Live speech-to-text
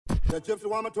The gypsy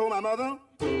woman told my mother,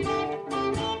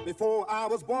 before I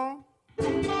was born,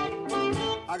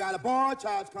 I got a boy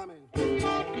child coming. He's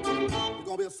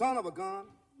gonna be a son of a gun.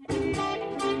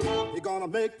 He's gonna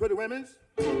make pretty women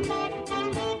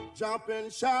jump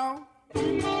and shout.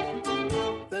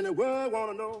 Then the world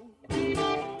wanna know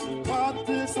what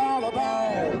this all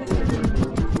about.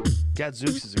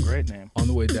 Gadzooks is a great name. On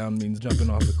the way down means jumping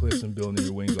off the cliffs and building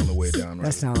your wings on the way down. Right?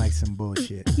 That sounds like some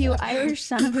bullshit. You Irish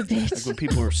son of a Like bitch. when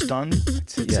people are stunned,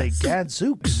 they'd say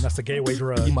Gadzooks. That's a gateway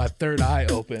drug. My third eye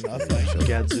opened. I was like,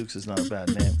 Gadzooks is not a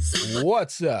bad name.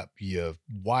 what's up, you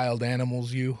wild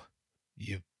animals, you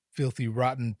filthy,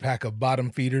 rotten pack of bottom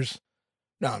feeders?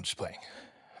 No, I'm just playing.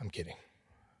 I'm kidding.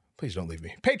 Please don't leave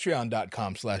me.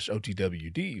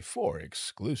 Patreon.com/OTWD for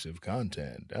exclusive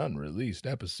content, unreleased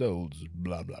episodes,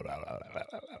 blah, blah, blah, blah, blah,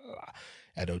 blah, blah.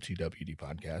 At OTWD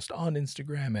Podcast, on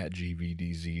Instagram at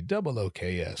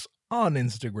GVDZOOKS, on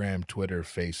Instagram, Twitter,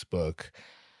 Facebook,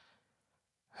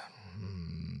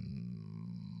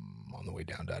 on the way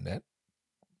down.net,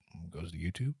 goes to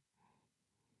YouTube.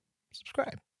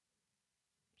 Subscribe.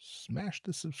 Smash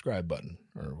the subscribe button,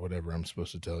 or whatever I'm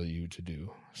supposed to tell you to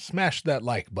do. Smash that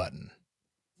like button.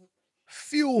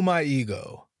 Fuel my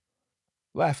ego.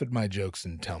 Laugh at my jokes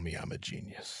and tell me I'm a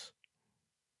genius.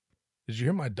 Did you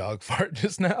hear my dog fart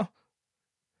just now?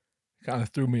 Kind of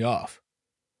threw me off.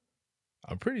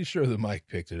 I'm pretty sure the mic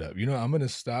picked it up. You know, I'm going to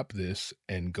stop this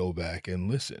and go back and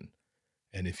listen.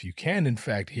 And if you can, in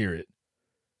fact, hear it,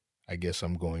 I guess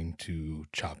I'm going to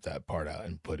chop that part out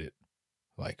and put it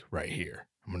like right here.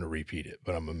 I'm going to repeat it,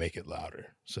 but I'm going to make it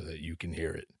louder so that you can hear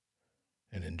it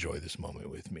and enjoy this moment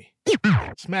with me.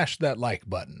 Smash that like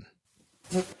button.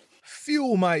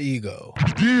 Fuel my ego.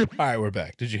 All right, we're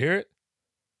back. Did you hear it?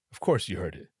 Of course you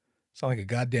heard it. Sounds like a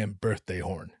goddamn birthday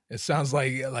horn. It sounds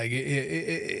like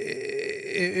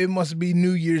it must be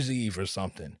New Year's Eve or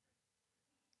something.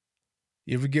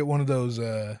 You ever get one of those,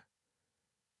 those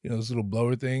little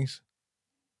blower things?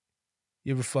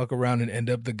 You ever fuck around and end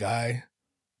up the guy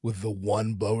with the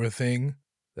one blower thing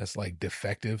that's like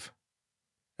defective?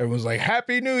 Everyone's like,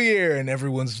 Happy New Year, and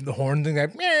everyone's the horn thing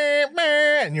like, meh,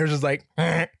 meh, and you're just like,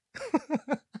 Has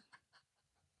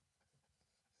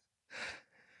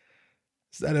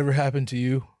that ever happened to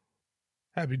you?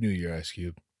 Happy New Year, Ice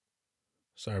Cube.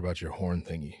 Sorry about your horn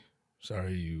thingy.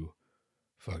 Sorry you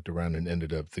fucked around and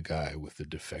ended up the guy with the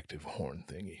defective horn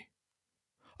thingy.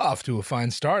 Off to a fine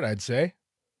start, I'd say.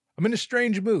 I'm in a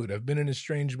strange mood. I've been in a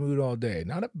strange mood all day.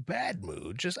 Not a bad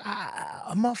mood, just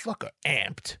a motherfucker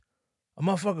amped. A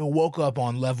motherfucker woke up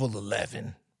on level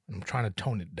 11. I'm trying to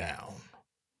tone it down.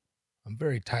 I'm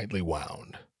very tightly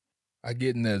wound. I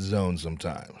get in that zone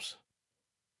sometimes.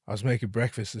 I was making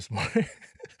breakfast this morning.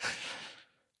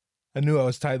 I knew I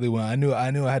was tightly wound. I knew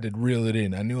I had to reel it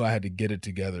in. I knew I had to get it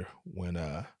together when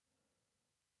so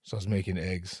I was making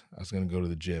eggs. I was going to go to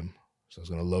the gym. So I was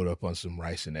going to load up on some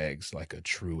rice and eggs like a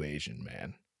true Asian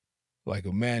man. Like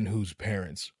a man whose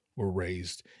parents were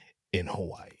raised in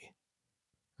Hawaii.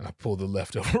 And I pulled the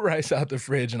leftover rice out the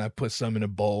fridge and I put some in a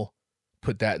bowl,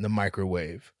 put that in the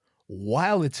microwave.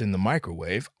 While it's in the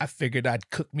microwave, I figured I'd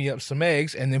cook me up some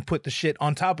eggs and then put the shit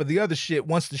on top of the other shit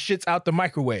once the shit's out the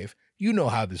microwave. You know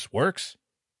how this works.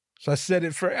 So I set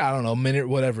it for, a minute,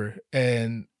 whatever.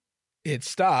 And it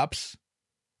stops.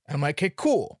 I'm like, okay,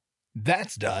 cool.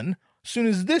 That's done. As soon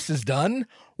as this is done,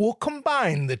 we'll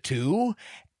combine the two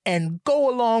and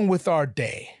go along with our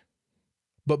day.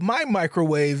 But my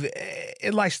microwave,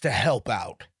 it likes to help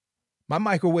out. My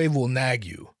microwave will nag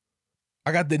you.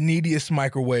 I got the neediest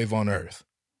microwave on earth.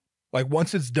 Like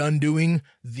once it's done doing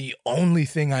the only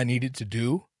thing I need it to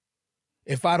do,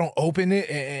 if I don't open it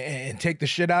and take the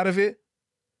shit out of it,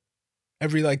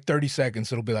 every like 30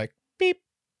 seconds, it'll be like, beep,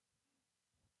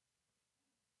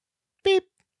 beep.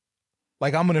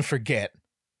 Like I'm going to forget.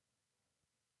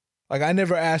 Like I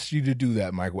never asked you to do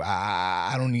that, microwave.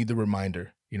 I don't need the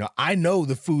reminder. You know, I know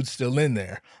the food's still in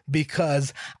there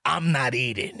because I'm not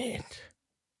eating it.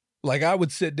 Like I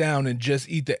would sit down and just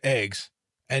eat the eggs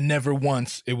and never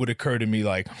once it would occur to me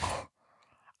like,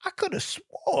 I could have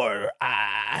swore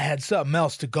I had something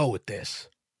else to go with this.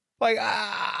 Like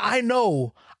I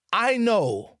know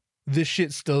this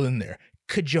shit's still in there.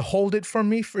 Could you hold it for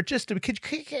me for just a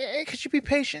could you be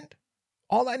patient?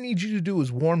 All I need you to do is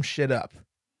warm shit up.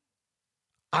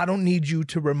 I don't need you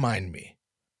to remind me.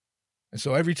 And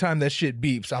so every time that shit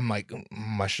beeps, I'm like,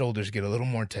 my shoulders get a little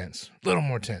more tense.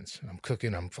 I'm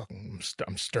cooking,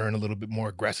 I'm stirring a little bit more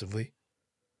aggressively.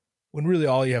 When really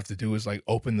all you have to do is like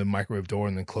open the microwave door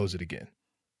and then close it again.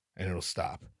 And it'll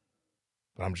stop.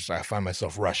 But I find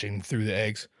myself rushing through the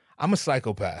eggs. I'm a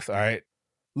psychopath, all right?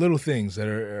 Little things that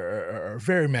are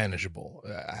very manageable.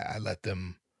 I let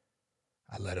them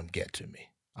get to me.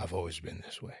 I've always been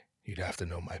this way. You'd have to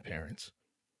know my parents.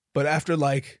 But after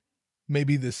like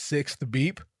maybe the 6th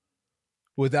beep,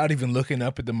 without even looking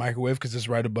up at the microwave because it's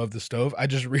right above the stove, I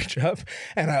just reach up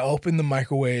and I open the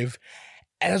microwave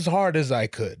as hard as I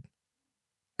could.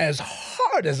 As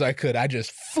hard as I could. I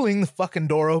just fling the fucking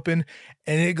door open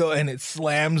and it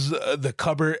slams the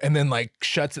cupboard and then like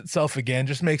shuts itself again,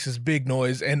 just makes this big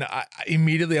noise. And I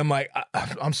immediately I'm like,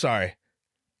 I'm sorry.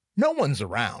 No one's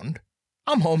around.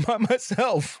 I'm home by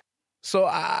myself. So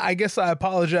I guess I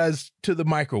apologized to the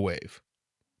microwave.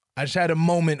 I just had a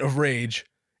moment of rage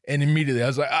and immediately I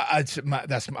was like,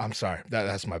 I'm sorry.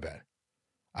 That's my bad.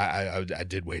 I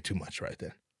did way too much right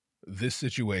then. This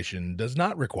situation does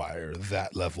not require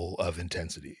that level of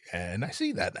intensity. And I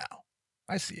see that now.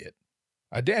 I see it.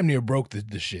 I damn near broke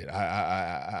the shit.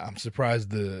 I'm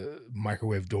surprised the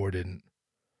microwave door didn't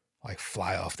like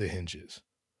fly off the hinges.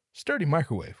 Sturdy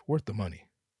microwave, worth the money.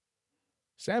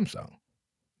 Samsung,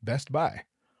 Best Buy.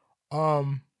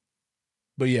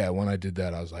 But yeah, when I did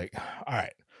that, I was like, all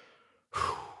right,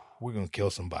 we're going to kill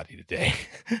somebody today.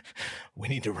 We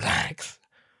need to relax.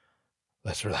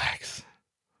 Let's relax.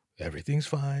 Everything's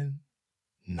fine.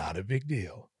 Not a big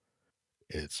deal.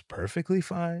 It's perfectly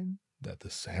fine that the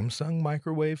Samsung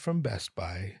microwave from Best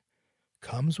Buy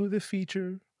comes with a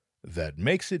feature that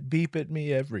makes it beep at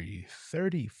me every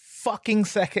 30 fucking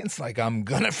seconds like I'm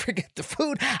gonna forget the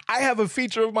food. I have a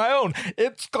feature of my own.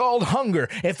 It's called hunger.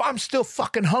 If I'm still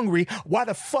fucking hungry, why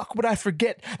the fuck would I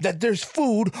forget that there's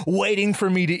food waiting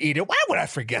for me to eat it? Why would I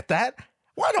forget that?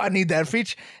 Why do I need that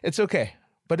feature? It's okay.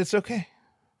 But it's okay.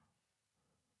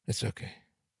 It's okay.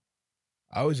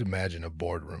 I always imagine a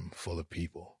boardroom full of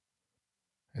people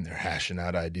and they're hashing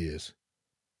out ideas.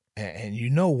 And you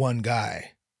know, one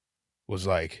guy was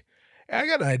like, I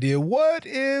got an idea. What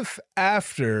if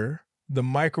after the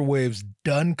microwave's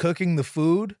done cooking the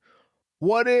food,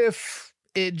 what if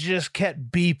it just kept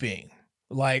beeping?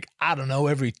 Like, I don't know,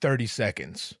 every 30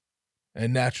 seconds.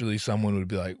 And naturally someone would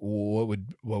be like, well,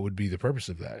 what would be the purpose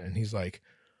of that? And he's like,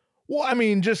 well, I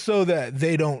mean, just so that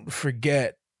they don't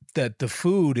forget that the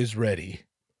food is ready.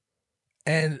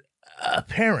 And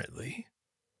apparently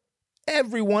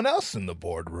everyone else in the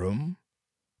boardroom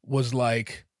was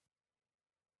like,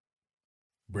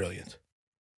 brilliant.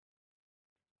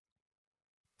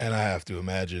 And I have to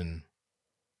imagine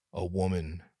a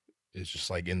woman is just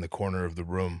like in the corner of the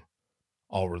room,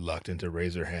 all reluctant to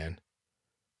raise her hand.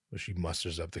 But she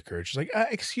musters up the courage. She's like,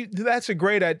 excuse, that's a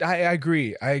great idea. I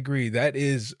agree. That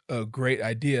is a great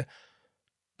idea.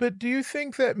 But do you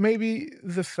think that maybe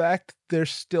the fact they're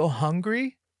still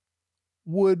hungry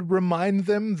would remind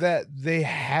them that they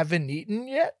haven't eaten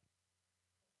yet?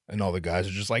 And all the guys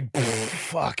are just like,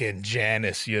 fucking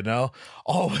Janice, you know?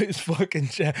 Always fucking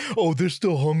Janice. Oh, they're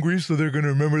still hungry, so they're going to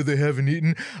remember they haven't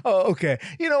eaten? Oh, okay.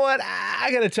 You know what?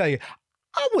 I got to tell you,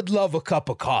 I would love a cup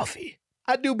of coffee.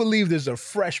 I do believe there's a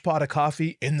fresh pot of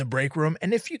coffee in the break room,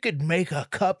 and if you could make a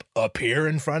cup appear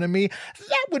in front of me,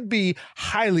 that would be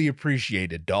highly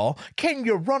appreciated, doll. Can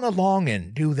you run along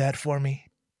and do that for me?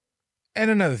 And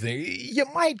another thing, you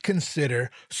might consider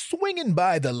swinging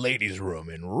by the ladies' room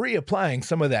and reapplying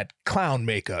some of that clown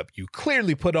makeup you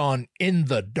clearly put on in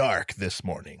the dark this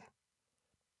morning.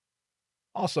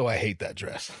 Also, I hate that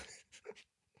dress.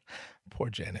 Poor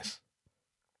Janice.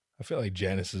 I feel like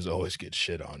Janices always get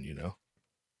shit on, you know?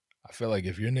 I feel like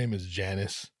if your name is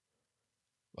Janice,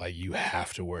 like you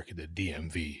have to work at the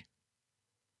DMV.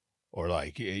 Or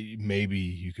like maybe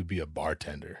you could be a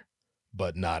bartender,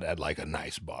 but not at like a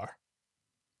nice bar.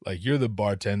 Like you're the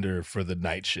bartender for the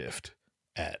night shift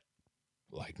at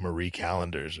like Marie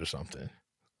Callender's or something.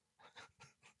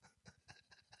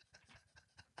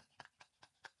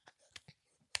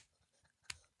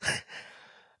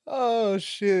 Oh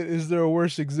shit, is there a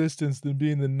worse existence than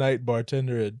being the night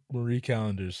bartender at Marie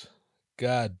Callender's?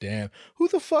 God damn. Who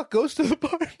the fuck goes to the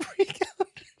bar at Marie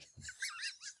Callender's?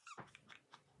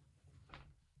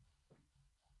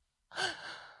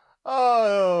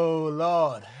 Oh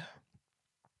Lord.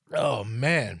 Oh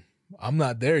man, I'm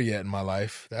not there yet in my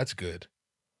life. That's good.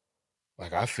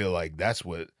 Like I feel like that's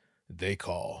what they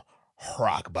call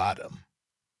rock bottom.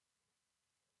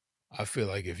 I feel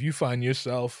like if you find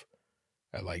yourself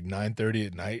at like 9:30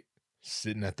 at night,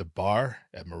 sitting at the bar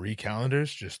at Marie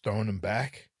Callender's, just throwing them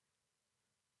back,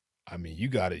 I mean, you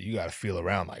gotta feel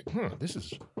around like, this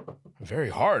is very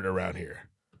hard around here.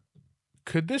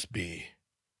 Could this be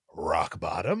rock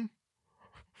bottom?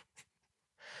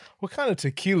 What kind of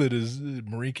tequila does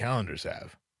Marie Callender's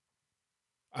have?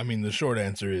 I mean, the short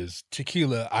answer is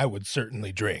tequila I would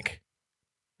certainly drink.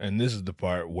 And this is the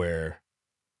part where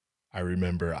I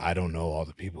remember, I don't know all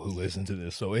the people who listen to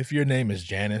this. So if your name is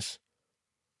Janice,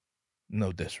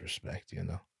 no disrespect, you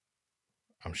know.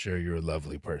 I'm sure you're a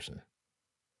lovely person.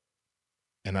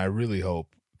 And I really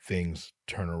hope things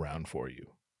turn around for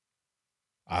you.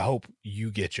 I hope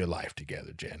you get your life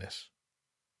together, Janice.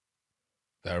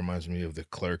 That reminds me of the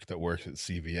clerk that works at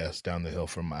CVS down the hill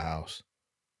from my house.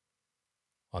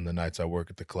 On the nights I work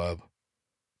at the club,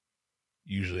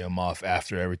 usually I'm off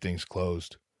after everything's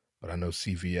closed, but I know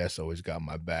CVS always got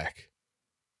my back.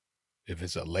 If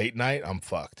it's a late night, I'm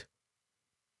fucked.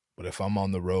 But if I'm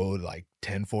on the road like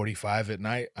 10:45 at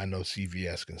night, I know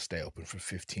CVS can stay open for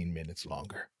 15 minutes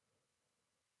longer.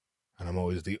 And I'm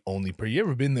always the only person. You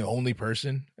ever been the only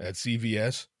person at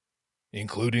CVS,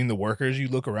 including the workers? You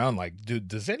look around like, dude,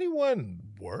 does anyone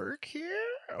work here?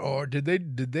 Or did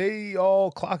they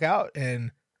all clock out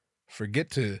and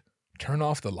forget to turn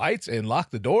off the lights and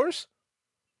lock the doors?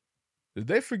 Did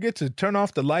they forget to turn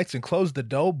off the lights and close the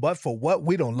door? But for what?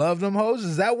 We don't love them hoes?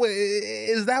 Is that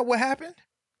what happened?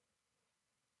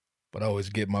 But I always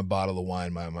get my bottle of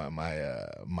wine,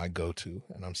 my go-to,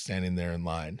 and I'm standing there in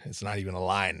line. It's not even a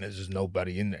line. There's just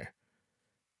nobody in there.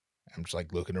 I'm just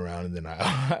like looking around, and then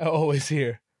I always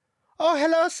hear, "Oh,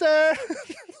 hello, sir."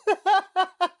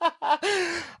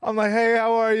 I'm like, "Hey,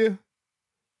 how are you?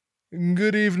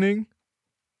 Good evening."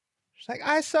 She's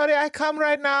like, sorry, I come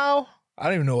right now." I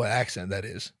don't even know what accent that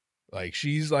is. Like,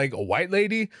 she's like a white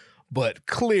lady, but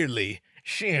clearly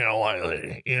she ain't a white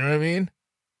lady. You know what I mean?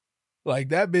 Like,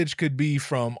 that bitch could be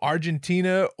from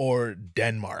Argentina or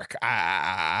Denmark.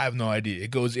 I have no idea. It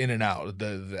goes in and out,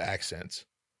 the accents.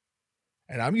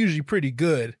 And I'm usually pretty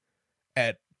good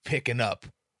at picking up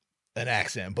an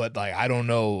accent, but like, I don't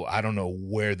know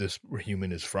where this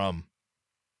human is from.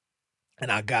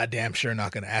 And I goddamn sure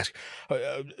not going to ask.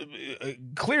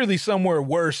 Clearly somewhere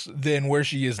worse than where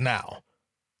she is now,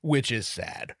 which is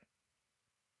sad.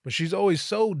 But she's always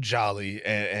so jolly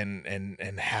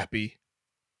and happy.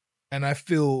 And I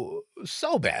feel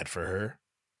so bad for her.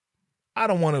 I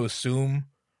don't want to assume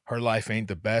her life ain't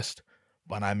the best,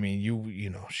 but I mean, you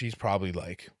know, she's probably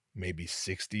like maybe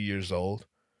 60 years old,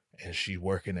 and she's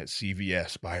working at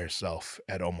CVS by herself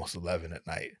at almost 11 at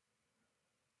night.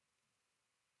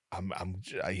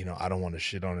 You know, I don't want to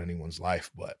shit on anyone's life,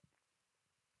 but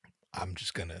I'm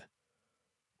just gonna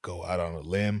go out on a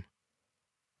limb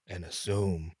and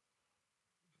assume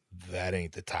that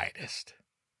ain't the tightest.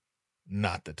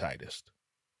 Not the tightest.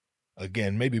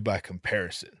 Again, maybe by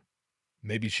comparison.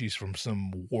 Maybe she's from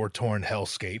some war-torn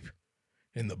hellscape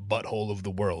in the butthole of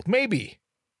the world. Maybe.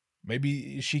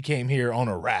 Maybe she came here on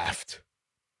a raft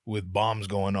with bombs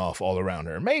going off all around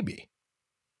her. Maybe.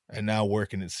 And now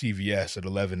working at CVS at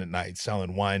 11 at night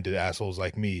selling wine to assholes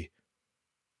like me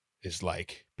is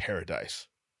like paradise.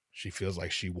 She feels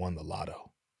like she won the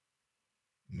lotto.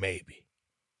 Maybe.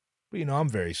 But, you know, I'm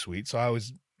very sweet, so I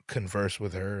always converse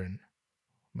with her and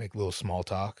make a little small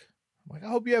talk. I'm like, I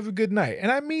hope you have a good night.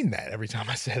 And I mean that every time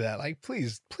I say that. Like,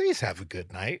 please have a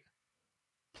good night.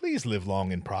 Please live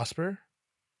long and prosper.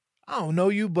 I don't know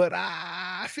you, but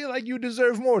I feel like you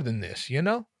deserve more than this, you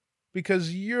know?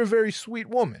 Because you're a very sweet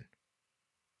woman.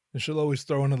 And she'll always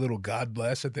throw in a little God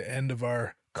bless at the end of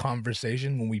our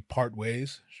conversation when we part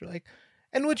ways. She's like,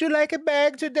 and would you like a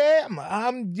bag today?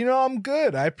 I'm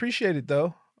good. I appreciate it,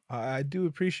 though. I do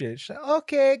appreciate it. She's like,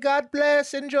 okay, God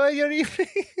bless. Enjoy your evening.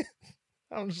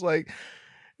 I'm just like,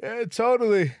 yeah,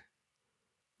 totally.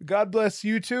 God bless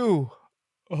you too.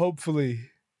 Hopefully.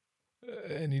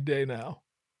 Any day now.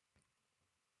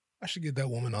 I should get that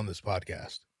woman on this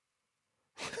podcast.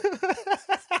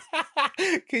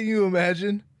 Can you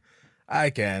imagine?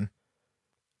 I can.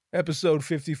 Episode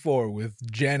 54 with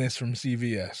Janice from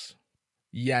CVS.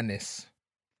 Janice.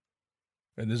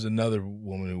 And there's another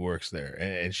woman who works there,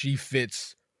 and she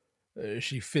fits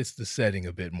the setting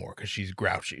a bit more because she's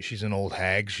grouchy. She's an old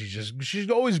hag. She's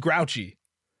always grouchy.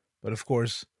 But of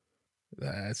course,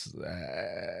 that's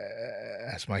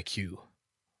my cue.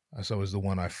 That's always the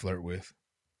one I flirt with.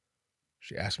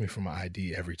 She asks me for my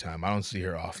ID every time. I don't see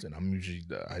her often.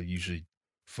 I usually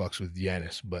fucks with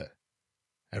Janice, but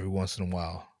every once in a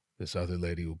while, this other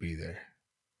lady will be there.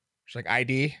 She's like,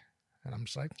 ID? And I'm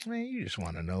just like, man, you just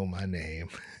want to know my name.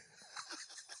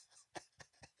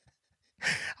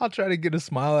 I'll try to get a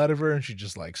smile out of her, and she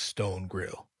just like stone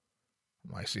grill.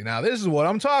 I'm like, see, now this is what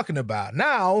I'm talking about.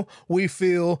 Now we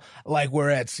feel like we're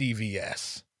at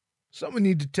CVS. Someone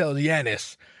need to tell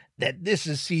Janice that this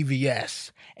is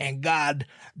CVS, and God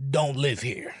don't live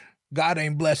here. God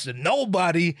ain't blessing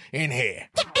nobody in here.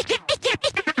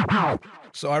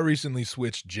 So I recently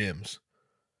switched gyms,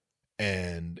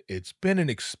 and it's been an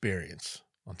experience.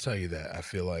 I'll tell you that. I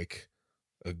feel like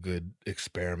a good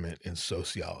experiment in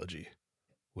sociology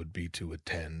would be to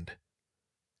attend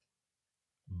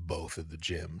both of the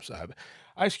gyms.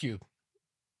 Ice Cube,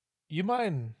 you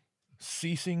mind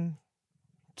ceasing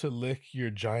to lick your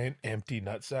giant empty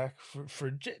nutsack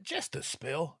for just a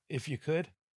spill, if you could?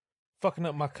 Fucking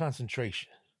up my concentration.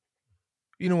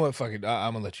 You know what? Fuck it.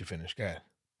 I'm gonna let you finish. Go ahead.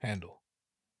 Handle.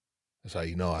 That's how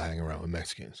you know I hang around with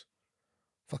Mexicans.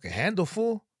 Fucking handle,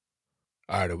 fool.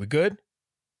 All right, are we good?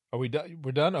 Are we done?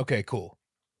 We're done? Okay, cool.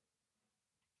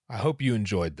 I hope you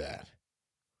enjoyed that.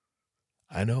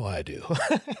 I know I do.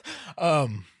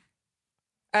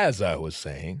 As I was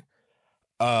saying,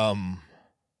 what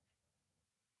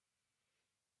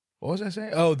was I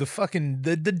saying? Oh,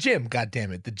 the gym. God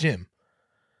damn it, the gym.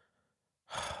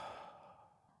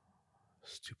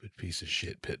 Stupid piece of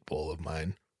shit pit bull of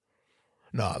mine.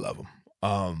 No, I love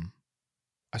him.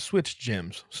 I switched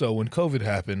gyms. So when COVID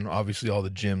happened, obviously all the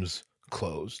gyms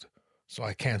closed. So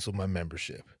I canceled my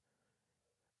membership.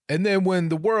 And then when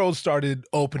the world started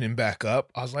opening back up,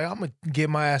 I was like, I'm going to get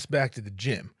my ass back to the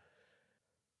gym.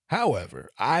 However,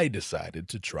 I decided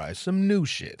to try some new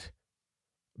shit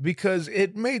because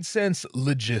it made sense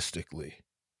logistically.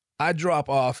 I drop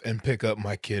off and pick up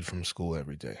my kid from school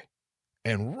every day.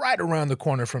 And right around the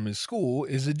corner from his school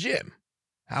is a gym.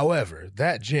 However,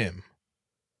 that gym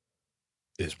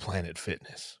is Planet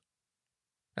Fitness.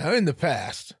 Now, in the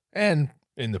past and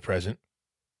in the present,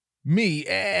 me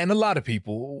and a lot of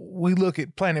people, we look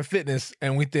at Planet Fitness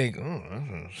and we think,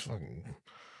 isn't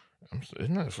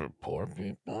that for poor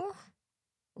people?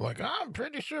 Like, I'm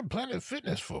pretty sure Planet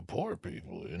Fitness for poor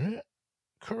people, isn't it?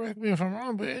 Correct me if I'm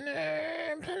wrong, but isn't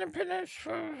it Planet Fitness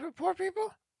for poor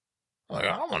people? Like,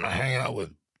 I don't want to hang out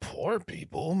with poor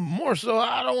people. More so,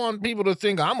 I don't want people to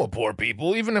think I'm a poor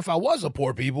people. Even if I was a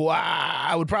poor people,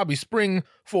 I would probably spring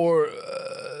for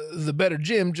the better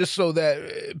gym just so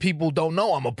that people don't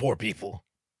know I'm a poor people.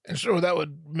 And sure, that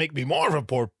would make me more of a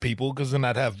poor people because then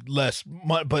I'd have less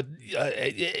money. But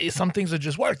some things are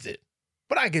just worth it.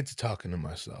 But I get to talking to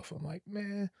myself. I'm like,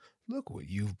 man, look what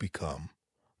you've become.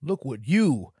 Look what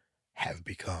you have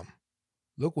become.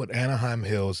 Look what Anaheim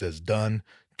Hills has done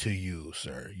to you,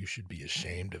 sir. You should be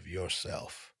ashamed of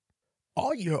yourself.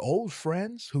 All your old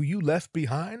friends who you left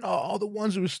behind, all the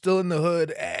ones who are still in the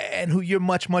hood and who you're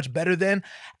much, much better than,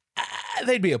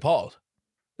 they'd be appalled.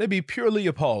 They'd be purely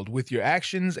appalled with your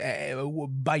actions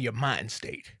by your mind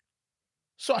state.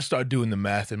 So I start doing the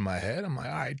math in my head. I'm like,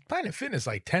 all right, Planet Fitness is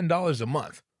like $10 a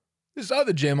month. This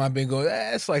other gym I've been going,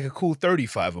 it's like a cool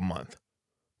 $35 a month.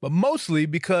 But mostly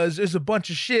because there's a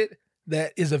bunch of shit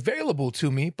that is available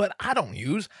to me, but I don't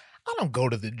use. I don't go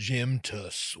to the gym to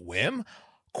swim.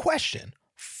 Question,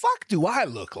 fuck do I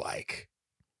look like?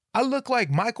 I look like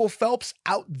Michael Phelps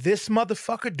out this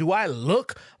motherfucker? Do I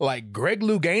look like Greg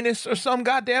Louganis or some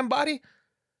goddamn body?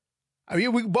 I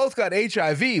mean, we both got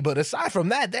HIV, but aside from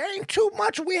that, there ain't too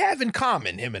much we have in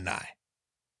common, him and I.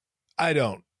 I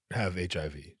don't have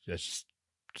HIV. That's just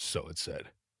so it's said.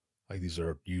 Like, these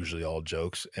are usually all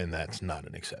jokes, and that's not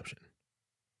an exception.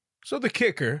 So the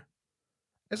kicker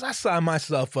is I signed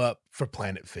myself up for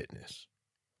Planet Fitness.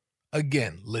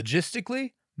 Again,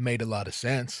 logistically, made a lot of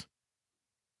sense.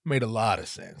 Made a lot of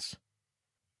sense.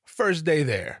 First day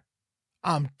there,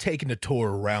 I'm taking a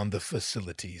tour around the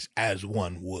facilities as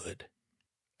one would.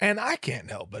 And I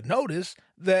can't help but notice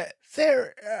that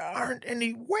there aren't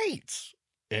any weights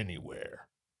anywhere.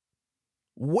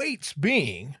 Weights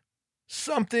being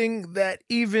something that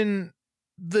even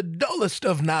the dullest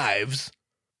of knives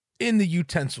in the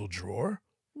utensil drawer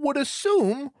would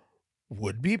assume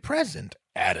would be present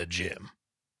at a gym.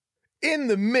 In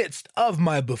the midst of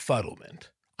my befuddlement,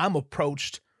 I'm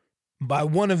approached by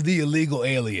one of the illegal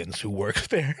aliens who works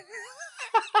there.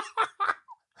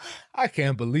 I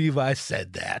can't believe I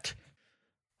said that.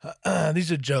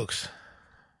 These are jokes.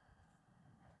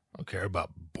 I don't care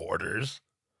about borders.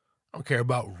 I don't care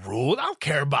about rules. I don't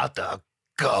care about the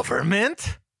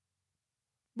government.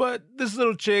 But this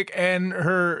little chick and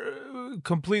her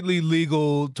completely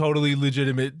legal, totally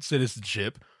legitimate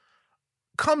citizenship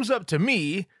comes up to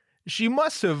me. She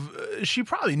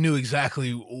probably knew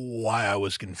exactly why I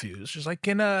was confused. She's like,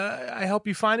 can I help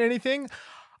you find anything?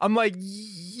 I'm like,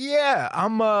 yeah,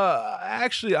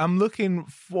 I'm looking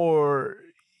for,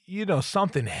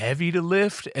 something heavy to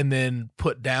lift and then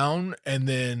put down and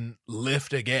then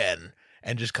lift again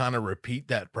and just kind of repeat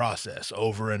that process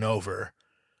over and over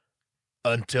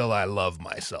until I love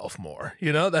myself more.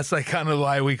 That's like kind of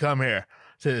why we come here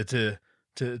to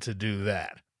do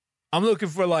that. I'm looking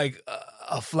for like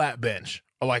a flat bench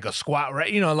or like a squat,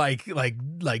 right?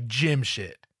 Like gym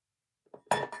shit.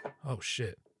 Oh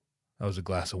shit. That was a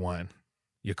glass of wine.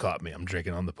 You caught me. I'm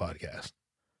drinking on the podcast.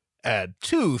 at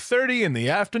 2:30 in the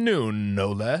afternoon,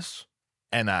 no less.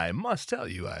 And I must tell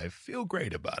you, I feel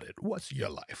great about it. What's your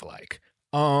life like?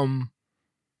 So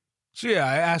yeah,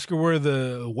 I ask her where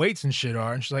the weights and shit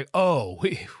are, and she's like, "Oh,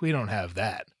 we don't have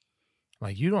that." I'm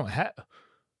like, "You don't have?"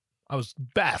 I was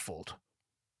baffled.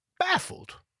 I'm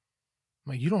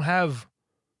like, "You don't have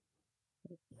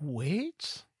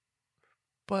weights?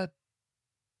 But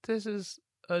this is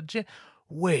a gym.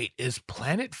 Wait, is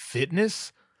Planet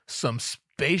Fitness some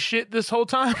space shit this whole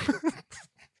time?"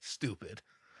 Stupid.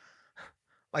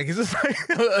 Like, is this like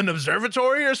an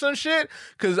observatory or some shit?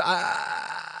 Because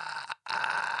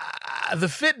the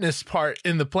fitness part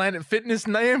in the Planet Fitness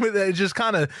name, it just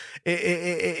kind of,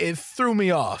 it threw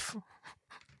me off.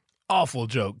 Awful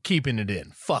joke, keeping it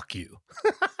in. Fuck you.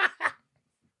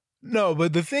 No,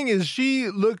 but the thing is, she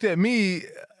looked at me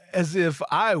as if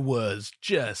I was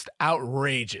just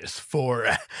outrageous for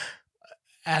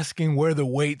asking where the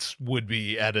weights would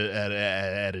be at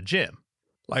a gym.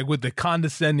 Like with the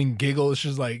condescending giggle,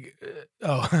 she's like,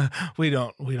 "Oh, we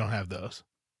don't have those,"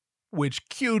 which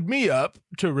cued me up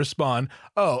to respond,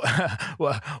 "Oh,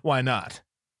 well, why not?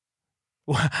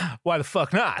 Why the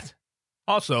fuck not?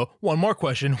 Also, one more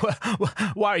question: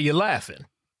 why are you laughing?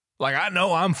 Like, I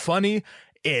know I'm funny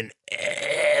in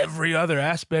every other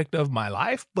aspect of my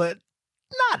life, but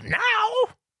not now."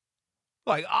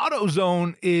 Like,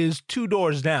 AutoZone is 2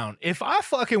 doors down. If I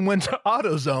fucking went to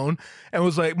AutoZone and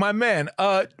was like, "My man,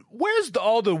 where's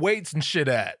all the weights and shit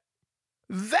at?"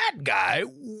 That guy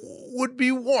would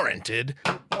be warranted.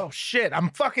 Oh shit,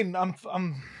 I'm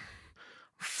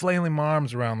flailing my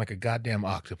arms around like a goddamn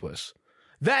octopus.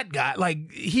 That guy,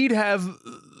 like, he'd have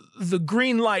the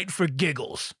green light for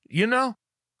giggles, you know?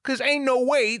 Because ain't no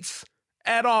weights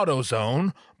at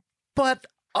AutoZone, but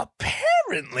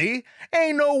apparently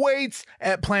ain't no weights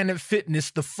at Planet Fitness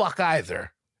the fuck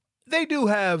either. They do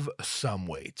have some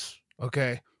weights,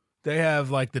 okay? They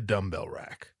have, like, the dumbbell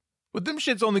rack. But them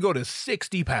shits only go to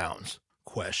 60 pounds.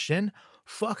 Question,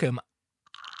 fuck am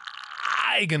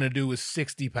I gonna do with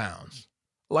 60 pounds?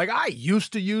 Like, I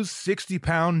used to use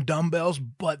 60-pound dumbbells,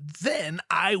 but then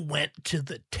I went to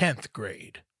the 10th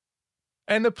grade.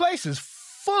 And the place is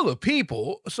full of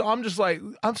people, so I'm just like,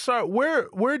 I'm sorry,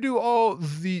 where do all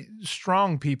the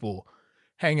strong people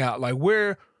hang out? Like,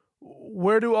 where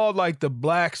do all, like, the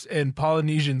blacks and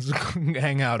Polynesians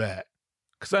hang out at?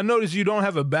 Because I noticed you don't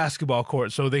have a basketball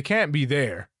court, so they can't be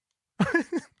there.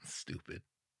 Stupid.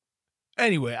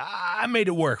 Anyway, I made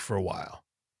it work for a while.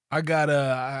 I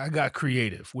got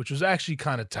creative, which was actually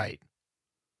kind of tight.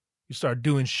 You start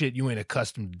doing shit you ain't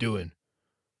accustomed to doing.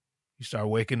 You start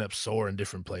waking up sore in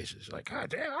different places. You're like, God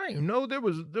damn, I didn't even know there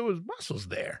was muscles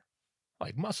there.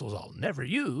 Like, muscles I'll never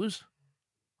use.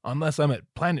 Unless I'm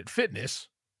at Planet Fitness.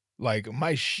 Like,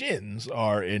 my shins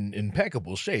are in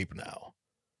impeccable shape now.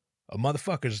 A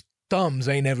motherfucker's thumbs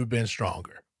ain't ever been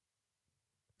stronger.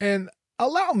 And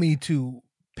allow me to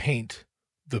paint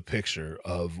the picture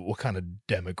of what kind of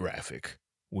demographic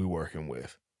we're working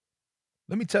with.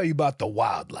 Let me tell you about the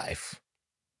wildlife.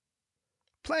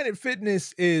 Planet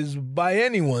Fitness is, by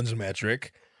anyone's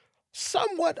metric,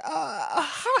 somewhat a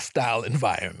hostile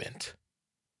environment.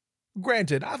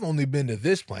 Granted, I've only been to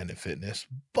this Planet Fitness,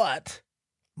 but,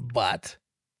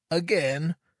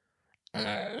 again,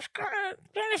 Planet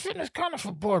Fitness kind of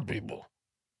for poor people.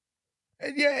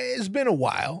 And yeah, it's been a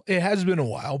while. It has been a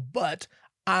while, but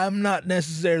I'm not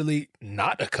necessarily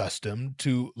not accustomed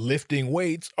to lifting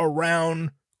weights around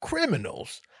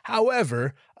criminals.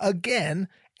 However, again,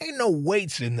 ain't no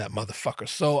weights in that motherfucker.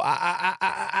 So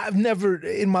I've never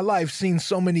in my life seen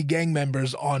so many gang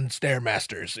members on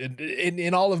Stairmasters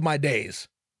in all of my days.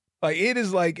 Like, it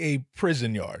is like a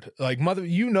prison yard. Like,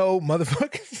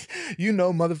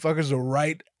 motherfuckers are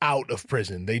right out of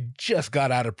prison. They just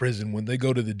got out of prison when they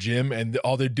go to the gym and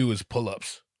all they do is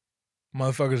pull-ups.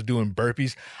 Motherfuckers doing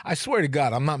burpees. I swear to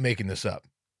God, I'm not making this up.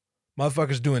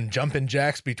 Motherfuckers doing jumping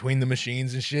jacks between the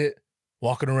machines and shit.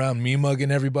 Walking around me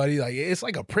mugging everybody. Like, it's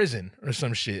like a prison or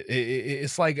some shit.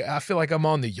 It's like, I feel like I'm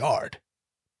on the yard.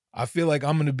 I feel like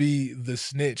I'm going to be the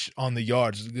snitch on the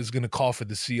yards. It's going to call for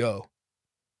the CO.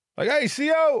 Like, hey,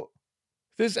 CO,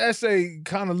 this essay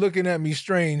kind of looking at me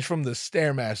strange from the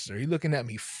Stairmaster. He looking at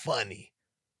me funny.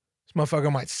 This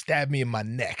motherfucker might stab me in my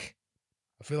neck.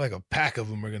 I feel like a pack of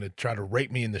them are going to try to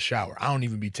rape me in the shower. I don't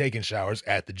even be taking showers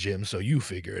at the gym, so you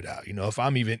figure it out. You know, if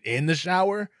I'm even in the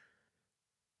shower,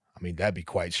 I mean, that'd be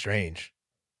quite strange.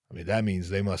 I mean, that means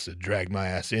they must have dragged my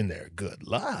ass in there. Good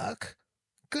luck.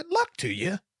 Good luck to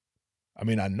you. I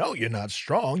mean, I know you're not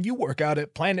strong. You work out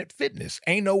at Planet Fitness.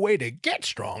 Ain't no way to get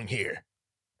strong here.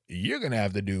 You're going to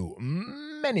have to do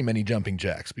many, many jumping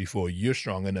jacks before you're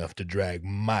strong enough to drag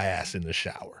my ass in the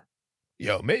shower.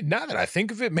 Yo, now that I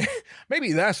think of it,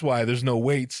 maybe that's why there's no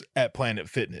weights at Planet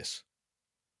Fitness.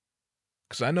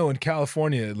 Because I know in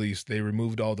California, at least, they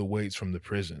removed all the weights from the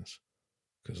prisons.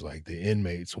 Because, like, the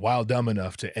inmates, while dumb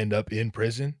enough to end up in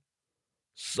prison,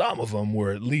 some of them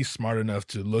were at least smart enough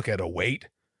to look at a weight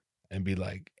and be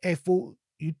like, hey, fool,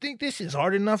 you think this is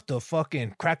hard enough to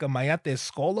fucking crack a mayate's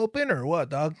skull open or what,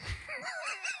 dog?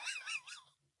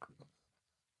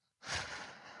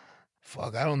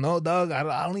 Fuck, I don't know, dog.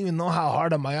 I don't even know how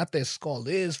hard a mayate's skull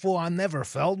is, fool. I never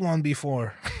felt one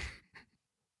before.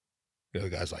 The other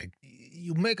guy's like,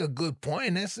 you make a good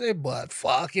point, ese, but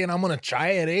fucking, I'm gonna try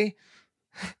it,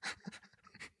 eh?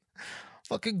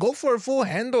 Fucking go for a full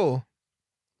handle.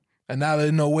 And now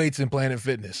there's no weights in Planet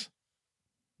Fitness.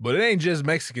 But it ain't just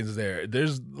Mexicans there.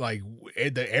 There's like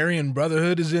the Aryan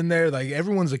Brotherhood is in there. Like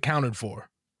everyone's accounted for.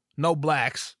 No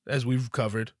blacks, as we've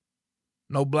covered.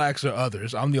 No blacks or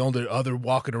others. I'm the only other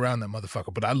walking around that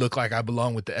motherfucker. But I look like I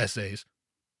belong with the essays.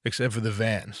 Except for the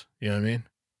Vans. You know what I mean?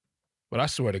 But I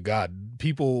swear to God,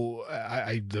 people,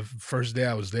 the first day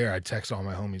I was there, I text all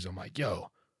my homies. I'm like, yo,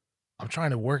 I'm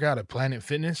trying to work out at Planet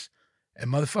Fitness.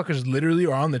 And motherfuckers literally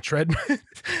are on the treadmill.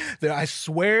 I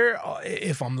swear,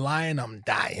 if I'm lying, I'm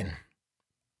dying.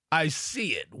 I see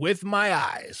it with my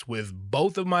eyes, with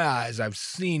both of my eyes. I've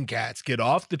seen cats get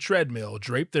off the treadmill,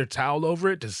 drape their towel over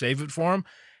it to save it for them,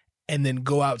 and then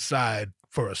go outside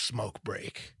for a smoke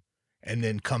break, and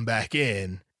then come back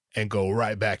in and go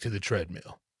right back to the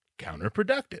treadmill.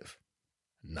 Counterproductive.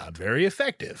 Not very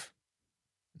effective.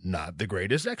 Not the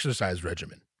greatest exercise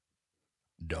regimen.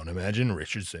 Don't imagine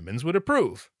Richard Simmons would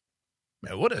approve.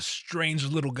 Man, what a strange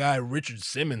little guy Richard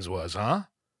Simmons was, huh?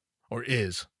 Or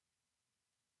is.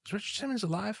 Is Richard Simmons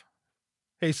alive?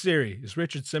 Hey Siri, is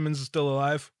Richard Simmons still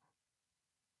alive?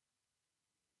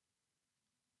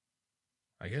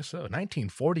 I guess so.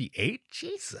 1948?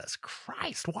 Jesus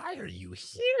Christ, why are you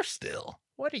here still?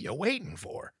 What are you waiting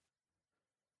for?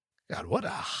 God, what a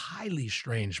highly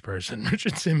strange person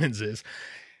Richard Simmons is.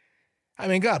 I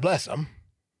mean, God bless him.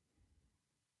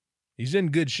 He's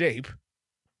in good shape,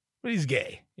 but he's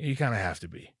gay. You kind of have to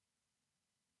be.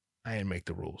 I didn't make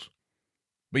the rules.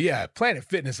 But yeah, Planet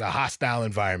Fitness, a hostile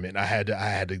environment. I had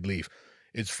to leave.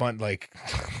 It's fun, like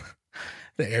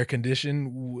the air condition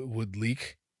would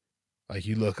leak. Like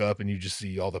you look up and you just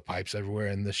see all the pipes everywhere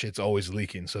and the shit's always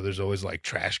leaking. So there's always like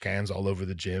trash cans all over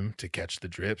the gym to catch the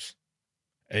drips.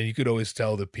 And you could always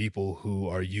tell the people who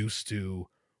are used to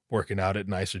working out at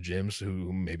nicer gyms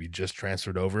who maybe just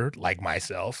transferred over, like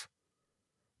myself.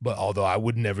 But although I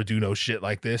would never do no shit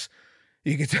like this,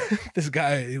 you could tell this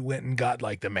guy went and got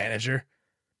like the manager.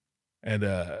 And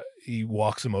he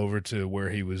walks him over to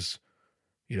where he was,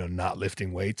 not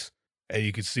lifting weights. And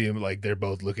you could see him like they're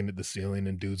both looking at the ceiling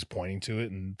and dude's pointing to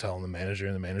it and telling the manager.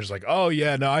 And the manager's like, oh,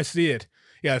 yeah, no, I see it.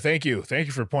 Yeah, thank you. Thank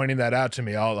you for pointing that out to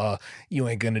me. You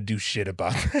ain't going to do shit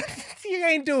about that. You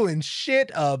ain't doing shit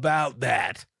about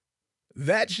that.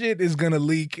 That shit is going to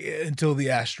leak until the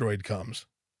asteroid comes.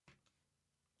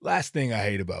 Last thing I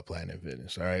hate about Planet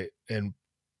Fitness, all right? And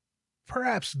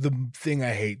perhaps the thing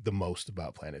I hate the most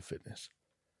about Planet Fitness.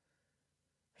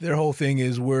 Their whole thing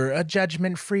is we're a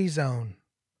judgment-free zone.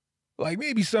 Like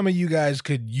maybe some of you guys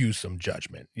could use some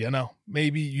judgment,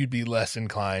 Maybe you'd be less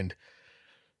inclined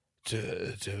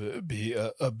to be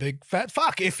a big fat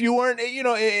fuck if you weren't,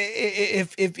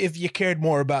 if you cared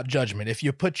more about judgment, if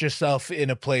you put yourself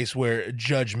in a place where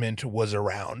judgment was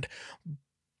around.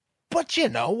 But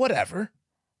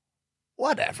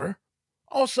whatever.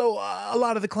 Also, a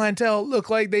lot of the clientele look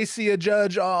like they see a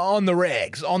judge on the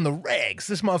regs.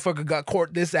 This motherfucker got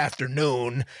court this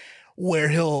afternoon where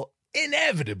he'll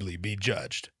inevitably be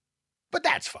judged. But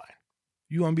that's fine.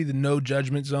 You want to be the no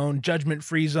judgment zone,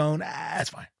 judgment-free zone? That's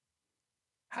fine.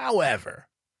 However,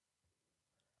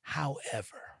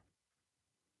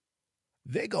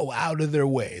 they go out of their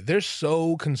way. They're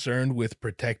so concerned with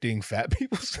protecting fat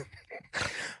people's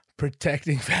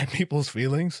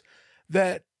feelings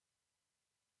that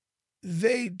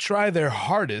they try their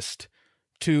hardest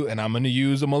to, and I'm going to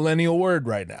use a millennial word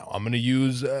right now. I'm going to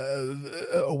use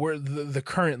a word, the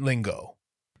current lingo.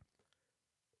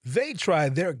 They try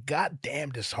their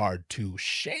goddamnedest hard to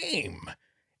shame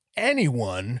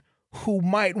anyone who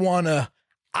might want to,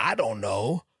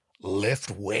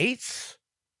 lift weights.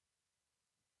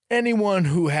 Anyone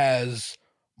who has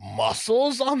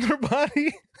muscles on their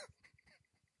body.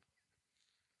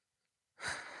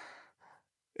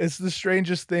 It's the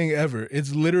strangest thing ever.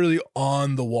 It's literally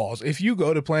on the walls. If you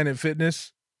go to Planet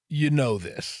Fitness, you know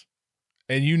this.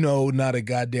 And not a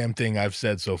goddamn thing I've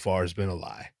said so far has been a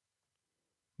lie.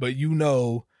 But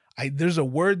there's a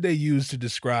word they use to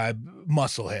describe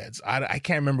muscle heads. I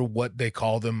can't remember what they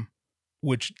call them.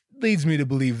 which leads me to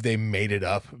believe they made it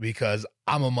up because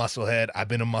I'm a musclehead. I've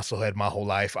been a musclehead my whole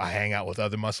life. I hang out with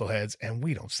other muscleheads, and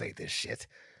we don't say this shit.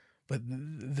 But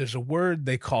there's a word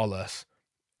they call us,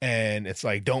 and it's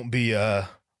like, don't be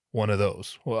one of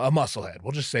those. Well, a musclehead.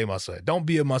 We'll just say musclehead. Don't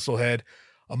be a musclehead.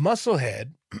 A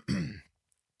musclehead.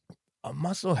 A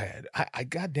musclehead. I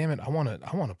God damn it. I want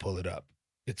to pull it up.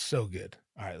 It's so good.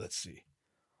 All right, let's see.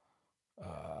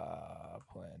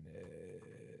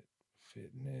 Planet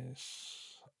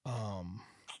Fitness.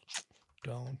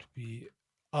 Don't be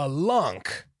a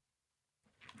lunk.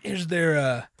 Here's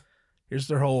their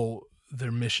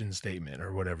mission statement,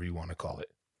 or whatever you want to call it.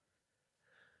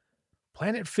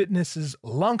 Planet Fitness's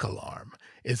Lunk Alarm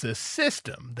is a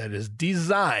system that is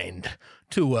designed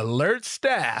to alert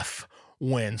staff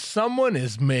when someone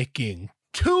is making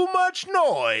too much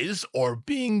noise or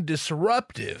being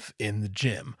disruptive in the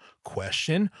gym.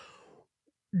 Question: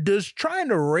 does trying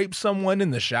to rape someone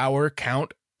in the shower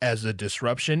count as a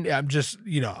disruption? I'm just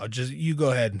you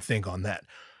go ahead and think on that.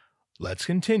 Let's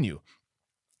continue.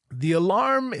 The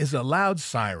alarm is a loud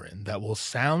siren that will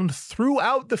sound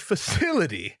throughout the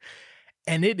facility,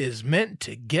 and it is meant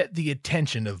to get the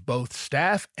attention of both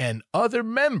staff and other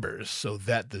members so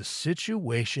that the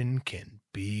situation can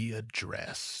be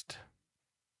addressed.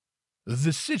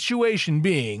 The situation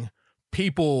being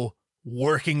people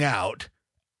working out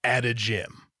at a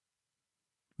gym.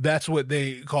 That's what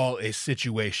they call a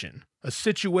situation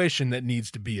that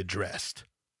needs to be addressed.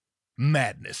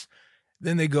 Madness.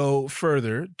 Then they go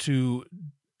further to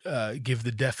give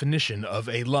the definition of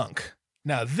a lunk.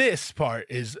 Now, this part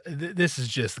is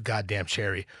just goddamn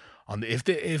cherry on the.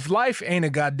 If life ain't a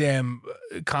goddamn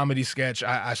comedy sketch,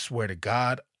 I swear to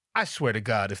God,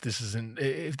 if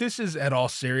this is at all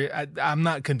serious, I'm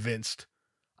not convinced.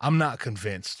 I'm not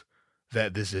convinced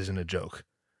that this isn't a joke.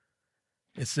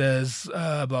 It says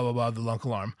blah blah blah. The lunk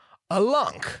alarm, a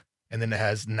lunk, and then it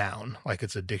has noun, like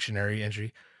it's a dictionary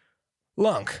entry.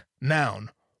 Lunk,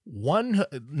 noun, one.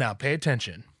 Now pay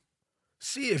attention.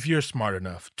 See if you're smart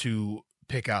enough to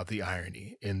pick out the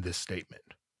irony in this statement.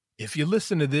 If you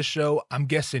listen to this show, I'm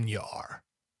guessing you are.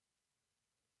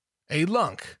 A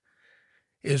lunk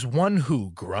is one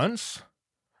who grunts,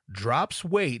 drops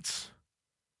weights,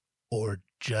 or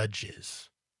judges.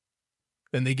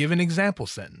 Then they give an example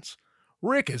sentence.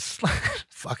 Rick is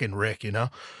fucking Rick, you know.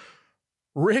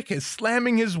 Rick is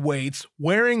slamming his weights,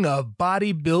 wearing a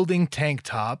bodybuilding tank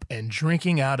top, and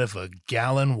drinking out of a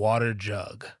gallon water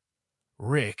jug.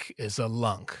 Rick is a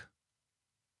lunk.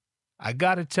 I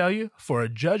gotta tell you, for a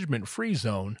judgment-free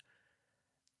zone,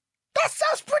 that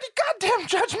sounds pretty goddamn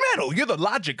judgmental. You're the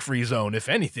logic-free zone, if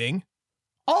anything.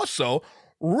 Also,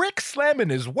 Rick slamming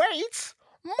his weights?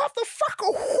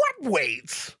 Motherfucker, what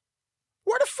weights?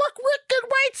 Where the fuck Rick get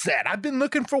weights at? I've been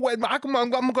looking for weights. I'm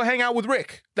gonna go hang out with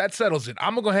Rick. That settles it.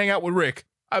 I'm gonna go hang out with Rick.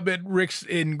 I bet Rick's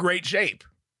in great shape.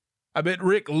 I bet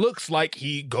Rick looks like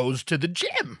he goes to the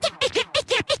gym.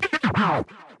 All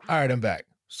right, I'm back.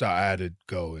 Sorry, I had to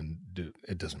go and do.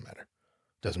 It doesn't matter.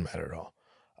 Doesn't matter at all.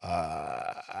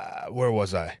 Where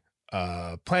was I?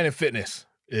 Planet Fitness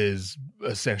is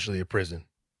essentially a prison.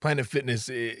 Planet Fitness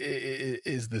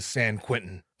is the San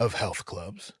Quentin of health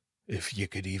clubs, if you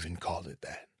could even call it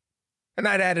that. And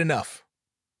I'd had enough.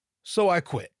 So I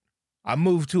quit. I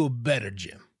moved to a better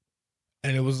gym.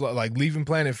 And it was like leaving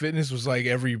Planet Fitness was like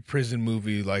every prison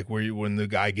movie, like when the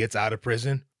guy gets out of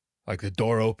prison, like the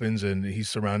door opens and he's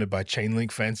surrounded by chain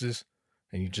link fences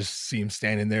and you just see him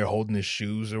standing there holding his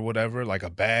shoes or whatever, like a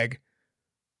bag.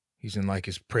 He's in like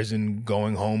his prison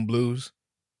going home blues.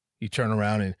 You turn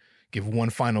around and give one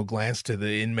final glance to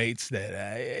the inmates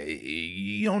that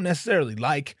you don't necessarily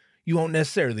like, you won't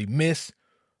necessarily miss,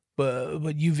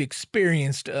 but you've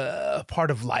experienced a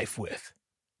part of life with.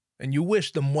 And you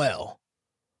wish them well,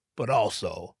 but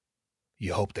also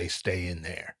you hope they stay in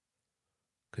there.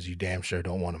 Because you damn sure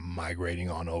don't want them migrating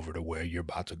on over to where you're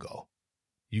about to go.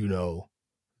 You know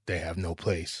they have no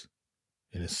place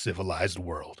in a civilized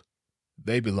world.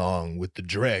 They belong with the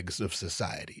dregs of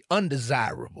society,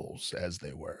 undesirables as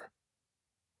they were.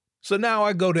 So now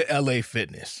I go to LA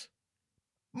Fitness.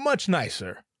 Much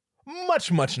nicer.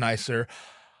 Much, much nicer.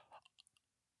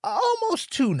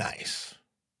 Almost too nice.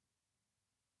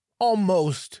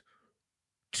 Almost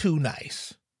too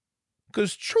nice.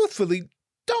 Because truthfully,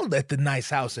 don't let the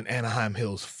nice house in Anaheim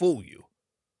Hills fool you.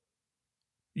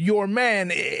 Your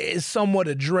man is somewhat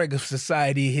a dreg of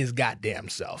society his goddamn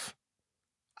self.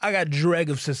 I got dreg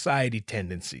of society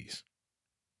tendencies.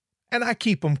 And I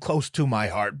keep them close to my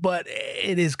heart, but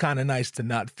it is kind of nice to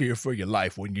not fear for your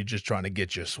life when you're just trying to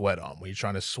get your sweat on, when you're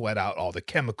trying to sweat out all the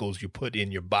chemicals you put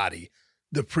in your body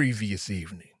the previous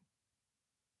evening.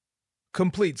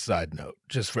 Complete side note,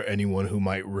 just for anyone who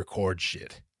might record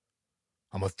shit.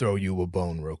 I'm going to throw you a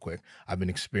bone real quick. I've been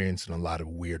experiencing a lot of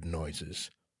weird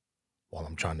noises while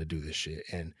I'm trying to do this shit,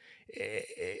 and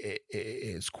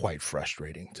it's quite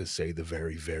frustrating, to say the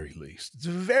very, very least. It's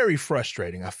very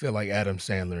frustrating. I feel like Adam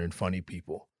Sandler in Funny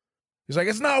People. He's like,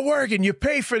 it's not working. You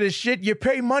pay for this shit. You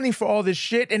pay money for all this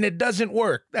shit, and it doesn't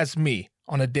work. That's me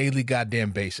on a daily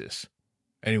goddamn basis.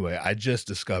 Anyway, I just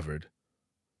discovered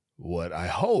what I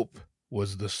hope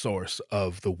was the source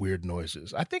of the weird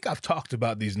noises. I think I've talked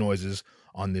about these noises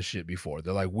on this shit before.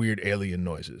 They're like weird alien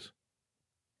noises.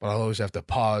 But I'll always have to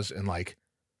pause and like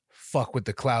fuck with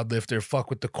the cloud lifter, fuck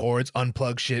with the cords,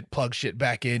 unplug shit, plug shit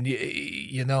back in.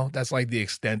 You know, that's like the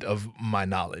extent of my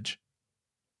knowledge.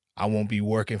 I won't be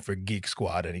working for Geek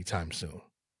Squad anytime soon.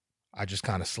 I just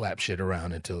kind of slap shit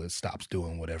around until it stops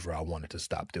doing whatever I want it to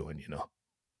stop doing, you know.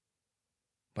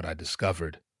 But I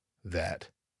discovered that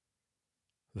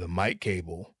the mic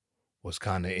cable was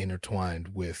kind of intertwined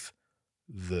with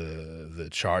the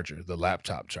charger, the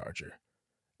laptop charger.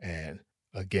 And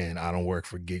again, I don't work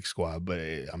for Geek Squad, but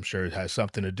I'm sure it has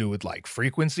something to do with like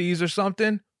frequencies or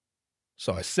something.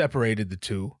 So I separated the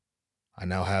two. I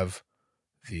now have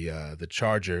the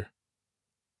charger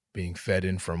being fed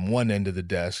in from one end of the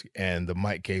desk and the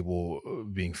mic cable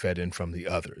being fed in from the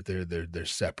other. They're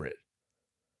separate.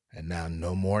 And now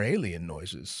no more alien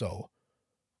noises. So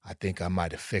I think I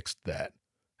might have fixed that.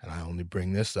 And I only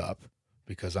bring this up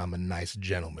because I'm a nice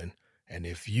gentleman. And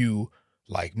if you,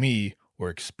 like me, were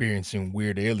experiencing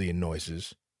weird alien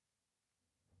noises,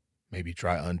 maybe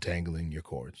try untangling your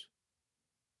cords.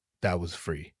 That was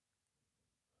free.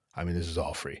 I mean, this is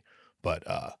all free. But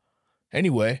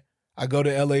anyway, I go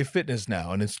to LA Fitness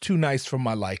now, and it's too nice for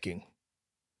my liking.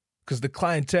 Because the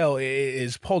clientele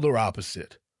is polar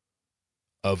opposite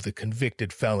of the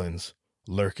convicted felons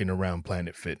lurking around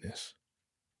Planet Fitness.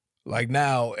 Like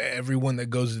now, everyone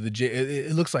that goes to the gym,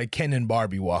 it looks like Ken and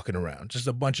Barbie walking around. Just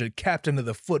a bunch of captain of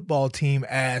the football team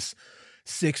ass,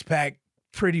 six-pack,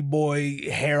 pretty boy,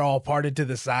 hair all parted to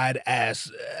the side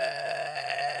ass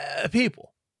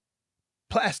people.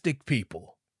 Plastic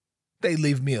people. They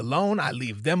leave me alone. I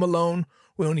leave them alone.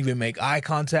 We don't even make eye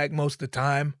contact most of the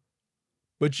time.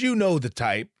 But you know the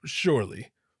type,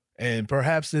 surely. And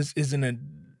perhaps this isn't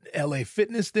an LA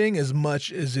Fitness thing as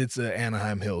much as it's an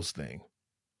Anaheim Hills thing.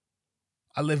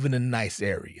 I live in a nice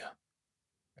area.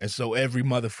 And so every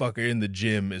motherfucker in the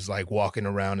gym is like walking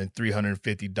around in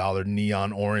 $350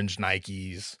 neon orange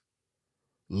Nikes,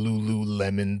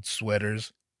 Lululemon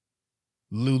sweaters,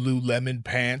 Lululemon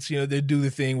pants. You know, they do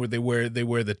the thing where they wear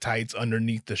the tights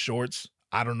underneath the shorts.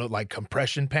 I don't know, like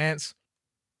compression pants.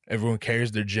 Everyone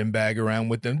carries their gym bag around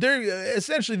with them. They're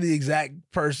essentially the exact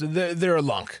person. They're a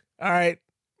lunk. All right.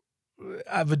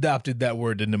 I've adopted that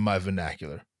word into my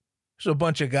vernacular. There's a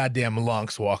bunch of goddamn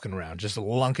lunks walking around, just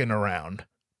lunking around.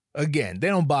 Again, they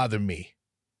don't bother me,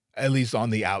 at least on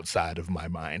the outside of my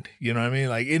mind. You know what I mean?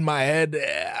 Like in my head,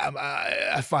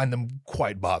 I find them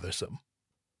quite bothersome.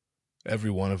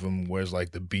 Every one of them wears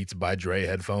like the Beats by Dre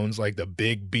headphones, like the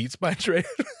big Beats by Dre.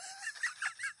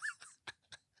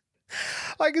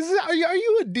 Like, are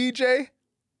you a DJ?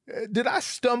 Did I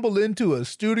stumble into a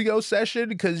studio session?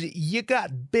 Because you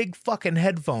got big fucking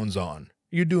headphones on.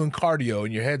 You're doing cardio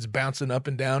and your head's bouncing up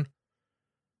and down.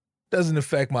 Doesn't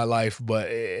affect my life, but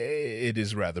it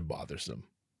is rather bothersome.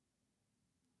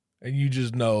 And you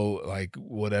just know, like,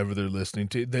 whatever they're listening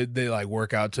to, they like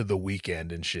work out to The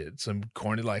Weeknd and shit. Some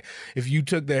corny, like, if you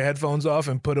took their headphones off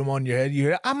and put them on your head, you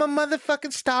hear, I'm a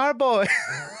motherfucking star boy.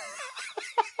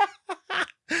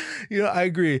 You know, I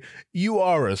agree. You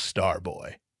are a star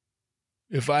boy.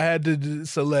 If I had to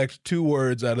select two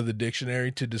words out of the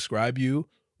dictionary to describe you,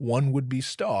 one would be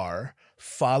star,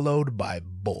 followed by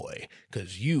boy,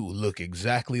 because you look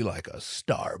exactly like a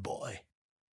star boy.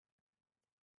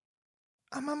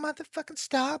 I'm a motherfucking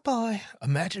star boy.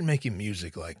 Imagine making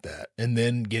music like that and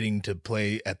then getting to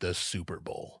play at the Super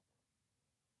Bowl.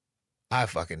 I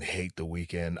fucking hate The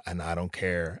Weeknd, and I don't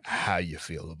care how you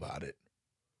feel about it.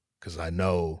 Because I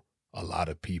know a lot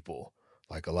of people,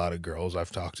 like a lot of girls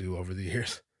I've talked to over the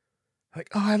years, like,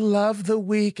 oh, I love The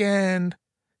Weeknd.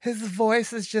 His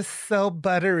voice is just so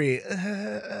buttery. I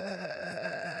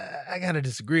gotta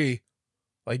disagree.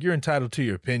 Like, you're entitled to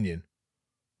your opinion.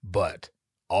 But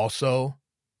also,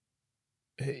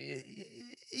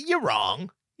 you're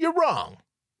wrong. You're wrong.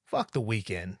 Fuck The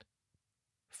Weeknd.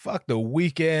 Fuck The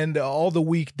Weeknd, all the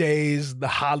weekdays, the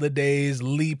holidays,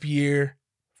 leap year,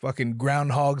 fucking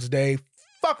Groundhog's Day.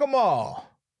 Fuck them all.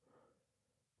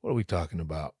 What are we talking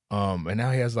about? And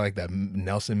now he has like that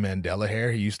Nelson Mandela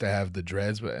hair. He used to have the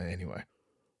dreads, but anyway.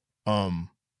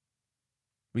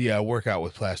 But yeah, I work out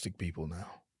with plastic people now.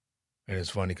 And it's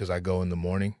funny because I go in the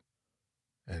morning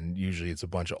and usually it's a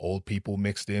bunch of old people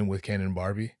mixed in with Ken and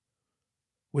Barbie,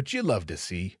 which you love to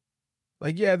see.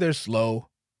 Like, yeah, they're slow.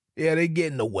 Yeah, they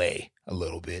get in the way a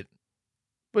little bit.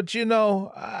 But, you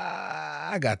know,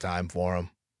 I got time for them.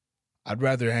 I'd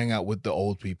rather hang out with the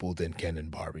old people than Ken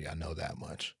and Barbie. I know that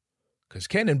much. Because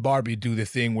Ken and Barbie do the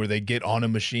thing where they get on a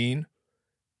machine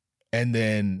and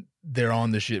then they're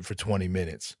on the shit for 20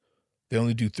 minutes. They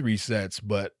only do 3 sets,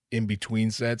 but in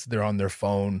between sets, they're on their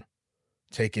phone,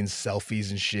 taking selfies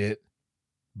and shit,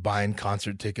 buying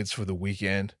concert tickets for the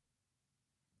weekend.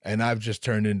 And I've just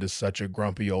turned into such a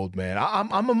grumpy old man.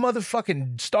 I'm a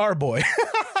motherfucking star boy.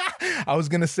 I was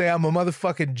going to say I'm a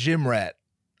motherfucking gym rat.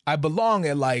 I belong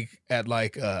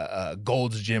at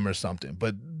Gold's Gym or something,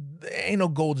 but there ain't no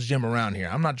Gold's Gym around here.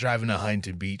 I'm not driving to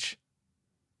Huntington Beach.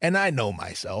 And I know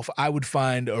myself. I would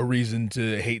find a reason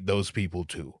to hate those people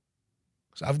too.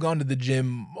 So I've gone to the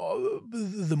gym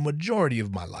the majority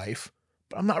of my life,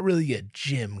 but I'm not really a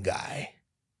gym guy.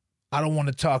 I don't want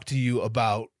to talk to you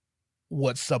about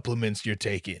what supplements you're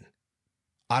taking.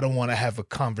 I don't want to have a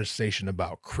conversation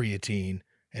about creatine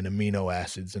and amino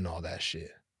acids and all that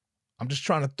shit. I'm just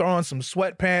trying to throw on some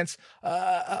sweatpants,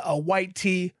 a white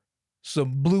tee,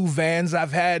 some blue Vans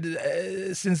I've had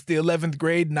since the 11th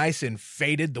grade, nice and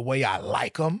faded the way I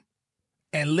like them,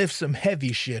 and lift some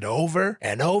heavy shit over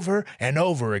and over and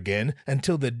over again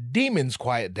until the demons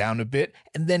quiet down a bit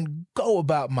and then go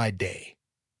about my day.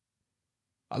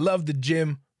 I love the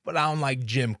gym, but I don't like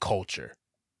gym culture.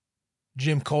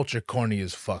 Gym culture corny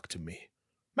as fuck to me.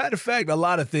 Matter of fact, a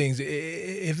lot of things,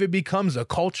 if it becomes a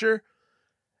culture,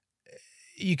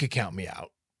 you could count me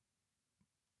out.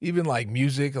 Even like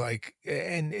music, like,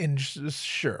 and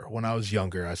sure, when I was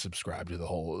younger, I subscribed to the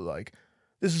whole, like,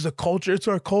 this is a culture, it's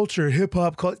our culture,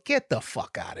 hip-hop culture. Get the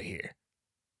fuck out of here.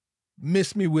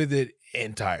 Miss me with it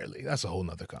entirely. That's a whole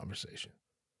nother conversation.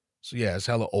 So yeah, it's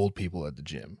hella old people at the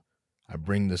gym. I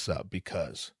bring this up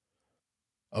because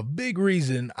a big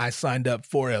reason I signed up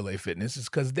for LA Fitness is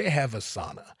because they have a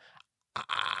sauna.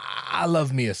 I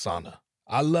love me a sauna.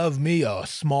 I love me a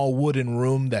small wooden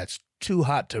room that's too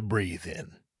hot to breathe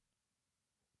in.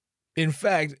 In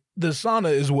fact, the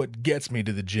sauna is what gets me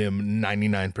to the gym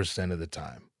 99% of the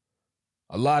time.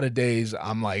 A lot of days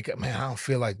I'm like, man, I don't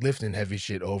feel like lifting heavy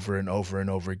shit over and over and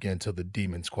over again till the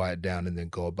demons quiet down and then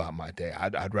go about my day.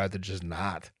 I'd rather just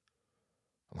not.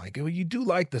 I'm like, well, you do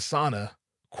like the sauna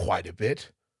quite a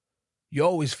bit. You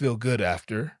always feel good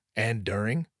after and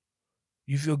during.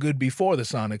 You feel good before the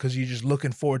sauna because you're just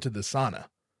looking forward to the sauna.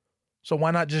 So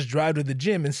why not just drive to the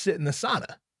gym and sit in the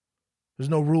sauna? There's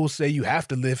no rules say you have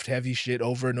to lift heavy shit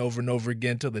over and over and over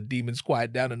again till the demons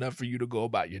quiet down enough for you to go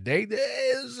about your day.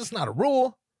 It's just not a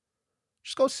rule.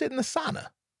 Just go sit in the sauna.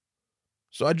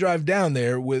 So I drive down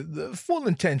there with the full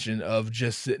intention of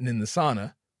just sitting in the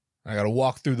sauna. I got to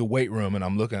walk through the weight room and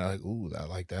I'm looking like, ooh, I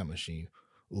like that machine.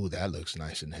 Ooh, that looks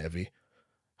nice and heavy.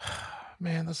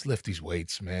 Man, let's lift these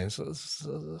weights, man. So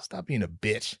stop being a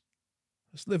bitch.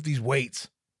 Let's lift these weights.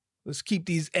 Let's keep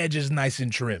these edges nice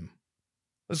and trim.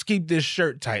 Let's keep this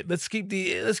shirt tight. Let's keep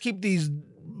these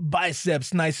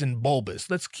biceps nice and bulbous.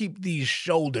 Let's keep these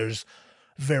shoulders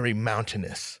very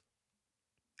mountainous.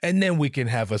 And then we can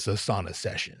have us a sauna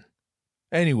session.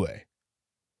 Anyway,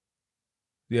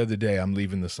 the other day I'm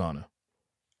leaving the sauna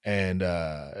and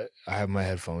I have my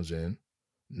headphones in,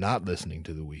 not listening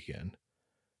to The Weeknd.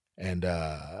 And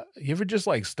you ever just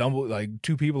like stumble, like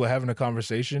two people are having a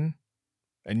conversation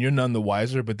and you're none the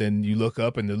wiser, but then you look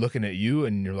up and they're looking at you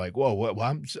and you're like, whoa, what?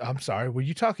 Well, I'm sorry. Were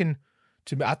you talking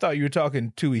to me? I thought you were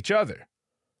talking to each other.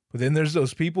 But then there's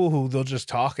those people who they'll just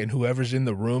talk and whoever's in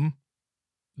the room,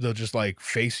 they'll just like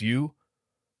face you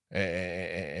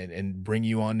and bring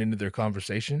you on into their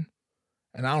conversation.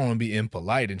 And I don't want to be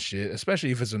impolite and shit,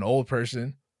 especially if it's an old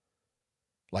person.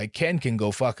 Like Ken can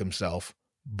go fuck himself,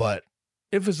 but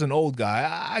if it's an old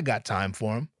guy, I got time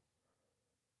for him.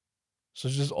 So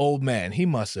it's this old man. He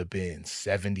must have been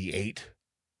 78.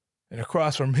 And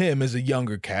across from him is a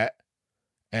younger cat.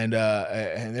 And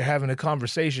they're having a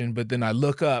conversation, but then I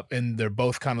look up and they're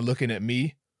both kind of looking at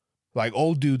me. Like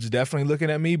old dude's definitely looking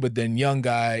at me, but then young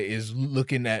guy is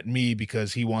looking at me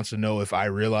because he wants to know if I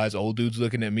realize old dude's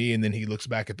looking at me. And then he looks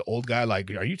back at the old guy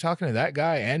like, are you talking to that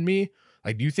guy and me?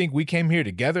 Like, do you think we came here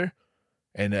together?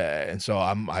 And so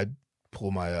I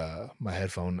pull my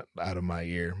headphone out of my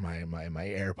ear, my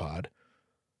AirPod.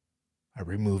 I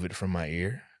remove it from my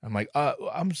ear. I'm like, what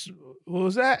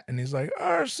was that? And he's like,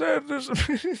 I said this.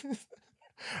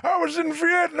 I was in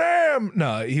Vietnam.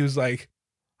 No, he was like,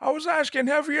 I was asking,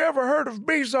 have you ever heard of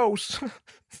Bezos?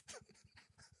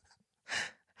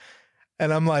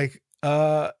 And I'm like,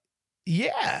 Yeah,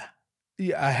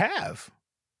 I have.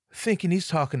 Thinking he's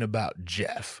talking about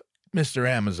Jeff, Mr.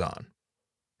 Amazon.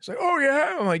 He's like, oh,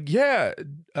 yeah. I'm like, yeah,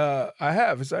 I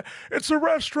have. It's like, it's a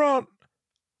restaurant.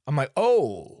 I'm like,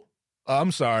 oh,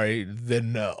 I'm sorry.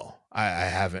 Then no, I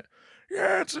haven't.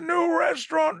 Yeah, it's a new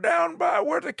restaurant down by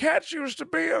where the Cats used to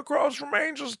be across from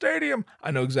Angel Stadium.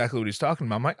 I know exactly what he's talking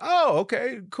about. I'm like, oh,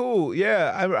 okay, cool.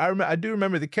 Yeah, I do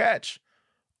remember the Catch.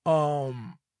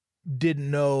 Didn't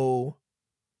know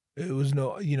it was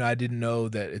I didn't know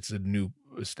that it's a new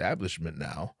establishment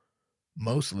now.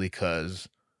 Mostly because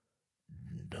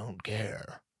don't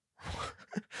care.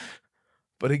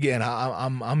 But again,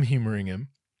 I'm humoring him.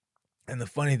 And the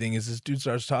funny thing is this dude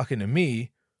starts talking to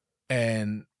me,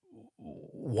 and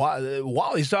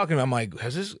while he's talking, I'm like,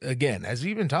 has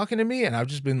he been talking to me? And I've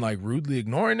just been like rudely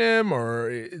ignoring him,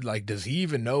 or like, does he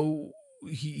even know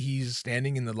he's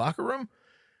standing in the locker room?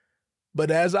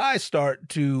 But as I start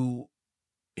to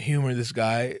humor this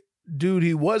guy, dude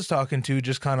he was talking to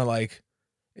just kind of like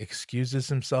excuses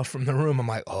himself from the room. I'm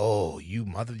like, oh, you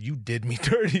did me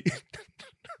dirty.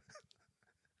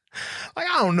 Like,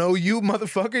 I don't know you,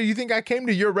 motherfucker. You think I came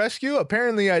to your rescue?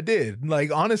 Apparently I did. Like,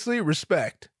 honestly,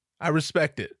 respect. I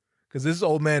respect it. Because this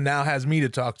old man now has me to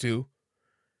talk to.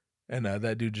 And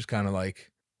that dude just kind of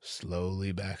like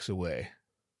slowly backs away.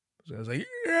 So I was like,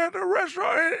 yeah, the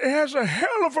restaurant, it has a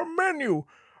hell of a menu.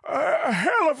 A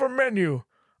hell of a menu.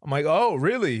 I'm like, oh,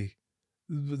 really?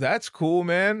 That's cool,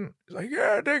 man. He's like,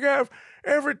 yeah, they have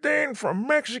everything from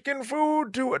Mexican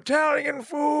food to Italian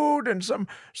food and some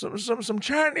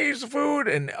Chinese food.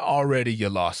 And already you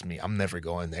lost me. I'm never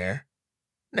going there.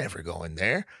 Never going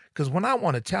there. Because when I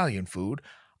want Italian food,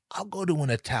 I'll go to an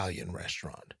Italian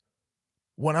restaurant.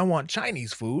 When I want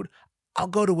Chinese food, I'll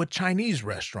go to a Chinese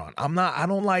restaurant. I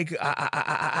don't like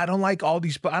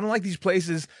these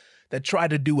places that try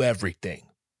to do everything.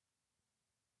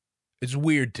 It's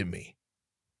weird to me.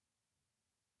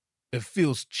 It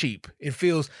feels cheap. It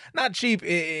feels not cheap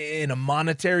in a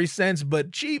monetary sense,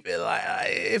 but cheap.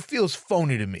 It feels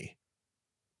phony to me.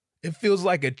 It feels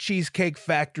like a Cheesecake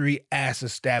Factory ass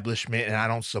establishment, and I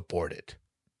don't support it.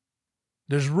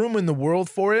 There's room in the world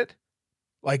for it.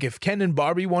 Like if Ken and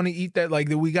Barbie want to eat that, like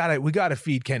we gotta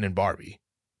feed Ken and Barbie.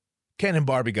 Ken and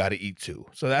Barbie gotta eat too.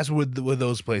 So that's what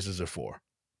those places are for.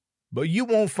 But you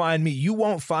won't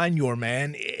find your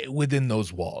man within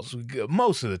those walls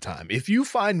most of the time. If you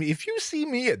see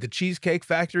me at the Cheesecake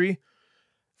Factory,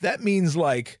 that means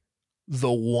like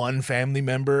the one family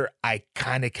member I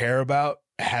kind of care about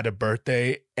had a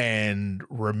birthday and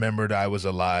remembered I was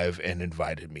alive and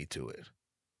invited me to it.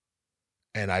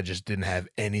 And I just didn't have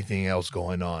anything else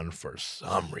going on for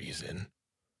some reason.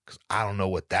 Because I don't know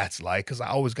what that's like, because I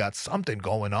always got something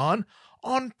going on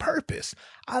purpose.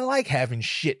 I like having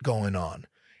shit going on.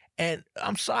 And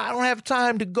I'm sorry, I don't have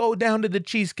time to go down to the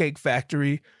Cheesecake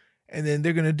Factory and then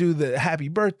they're going to do the happy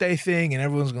birthday thing and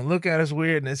everyone's going to look at us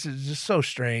weird. And it's just so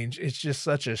strange. It's just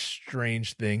such a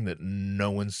strange thing that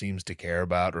no one seems to care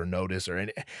about or notice or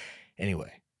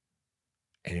anyway,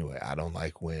 I don't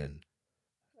like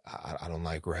I don't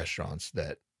like restaurants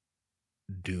that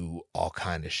do all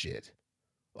kind of shit.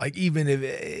 Like even if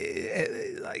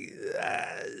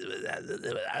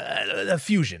a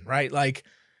fusion, right? Like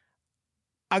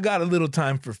I got a little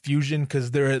time for fusion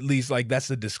because they're at least like, that's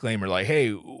the disclaimer. Like,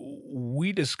 hey,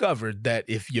 we discovered that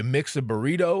if you mix a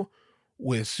burrito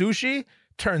with sushi,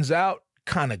 turns out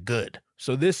kind of good.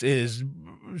 So this is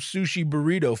sushi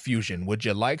burrito fusion. Would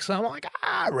you like some? I'm like,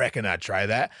 I reckon I'd try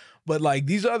that. But like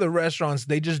these other restaurants,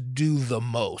 they just do the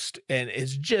most and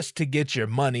it's just to get your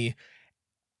money.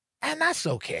 And that's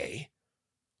okay.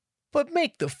 But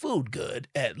make the food good,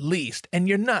 at least. And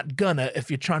you're not gonna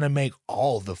if you're trying to make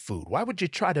all the food. Why would you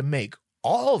try to make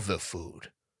all the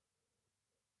food?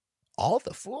 All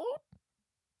the food?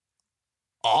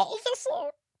 All the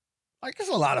food? Like, there's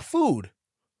a lot of food.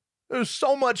 There's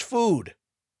so much food.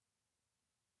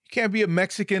 You can't be a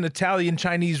Mexican, Italian,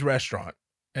 Chinese restaurant.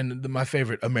 And my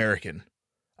favorite, American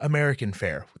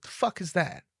fare. What the fuck is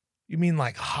that? You mean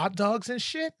like hot dogs and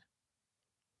shit?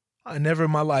 I never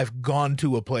in my life gone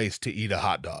to a place to eat a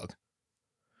hot dog.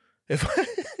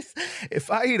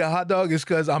 If I eat a hot dog, it's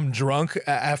because I'm drunk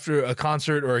after a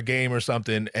concert or a game or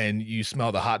something, and you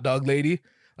smell the hot dog lady.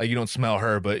 Like, you don't smell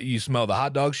her, but you smell the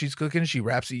hot dog she's cooking. She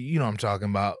wraps it. You know what I'm talking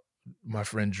about. My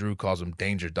friend Drew calls them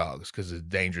danger dogs because it's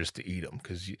dangerous to eat them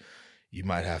because you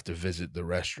might have to visit the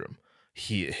restroom.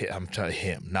 I'm telling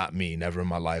him, not me. Never in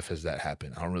my life has that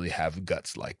happened. I don't really have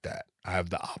guts like that. I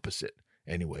have the opposite.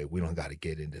 Anyway, we don't got to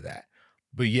get into that.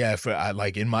 But yeah,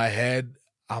 like in my head,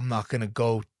 I'm not going to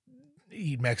go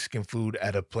eat Mexican food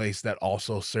at a place that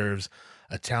also serves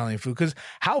Italian food. Because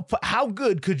how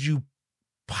good could you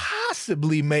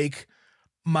possibly make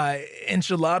my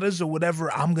enchiladas or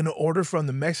whatever I'm going to order from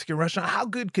the Mexican restaurant? How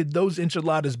good could those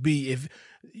enchiladas be if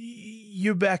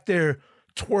you're back there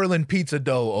twirling pizza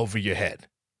dough over your head?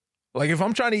 Like if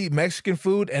I'm trying to eat Mexican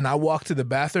food and I walk to the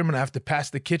bathroom and I have to pass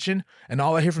the kitchen and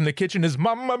all I hear from the kitchen is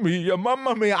 "Mamma mia,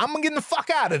 mamma mia," I'm getting the fuck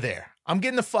out of there. I'm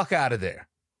getting the fuck out of there.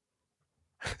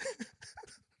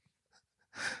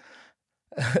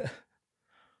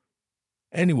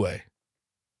 Anyway,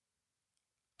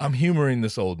 I'm humoring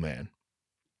this old man.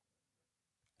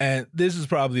 And this is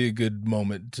probably a good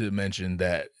moment to mention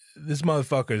that this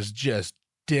motherfucker's just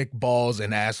dick, balls,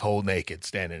 and asshole naked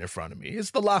standing in front of me.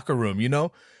 It's the locker room, you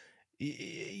know?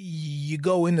 You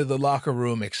go into the locker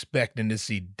room expecting to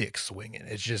see dick swinging.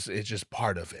 It's just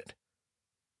part of it.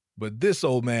 But this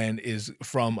old man is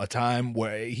from a time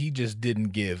where he just didn't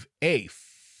give a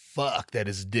fuck that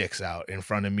his dick's out in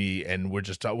front of me, and we're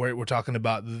talking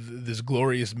about this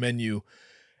glorious menu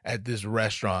at this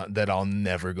restaurant that I'll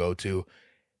never go to,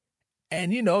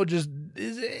 and you know, just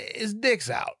his dick's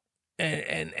out,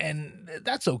 and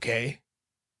that's okay.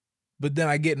 But then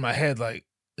I get in my head like,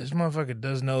 this motherfucker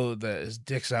does know that his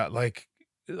dick's out. Like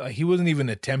he wasn't even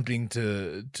attempting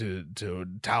to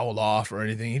towel off or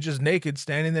anything. He's just naked,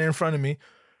 standing there in front of me.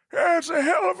 Yeah, it's a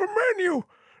hell of a menu.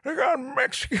 They got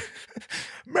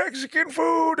Mexican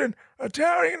food and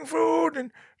Italian food,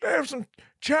 and they have some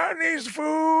Chinese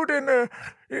food, and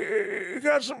you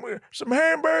got some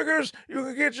hamburgers. You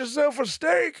can get yourself a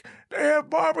steak. They have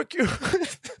barbecue.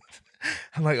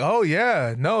 I'm like, oh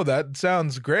yeah, no, that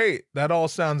sounds great. That all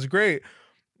sounds great.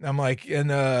 I'm like, and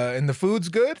the food's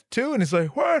good too? And he's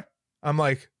like, what? I'm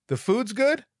like, the food's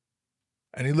good?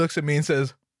 And he looks at me and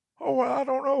says, oh, well, I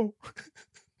don't know.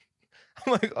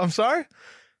 I'm like, I'm sorry?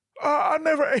 I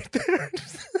never ate there.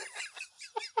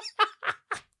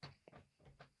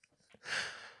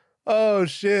 Oh,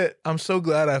 shit. I'm so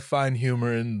glad I find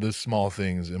humor in the small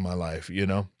things in my life, you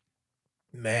know?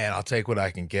 Man, I'll take what I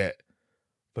can get.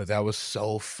 But that was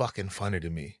so fucking funny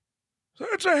to me. So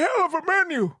it's a hell of a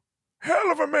menu.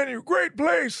 Hell of a menu. Great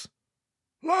place.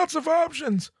 Lots of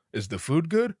options. Is the food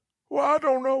good? Well, I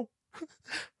don't know.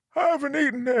 I haven't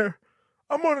eaten there.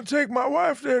 I'm going to take my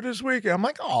wife there this weekend. I'm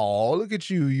like, oh, look at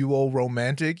you, you old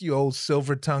romantic, you old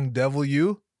silver-tongued devil,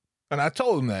 you. And I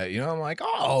told him that, you know, I'm like,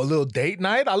 oh, a little date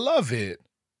night. I love it.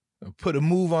 Put a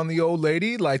move on the old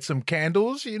lady, light some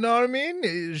candles, you know what I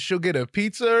mean? She'll get a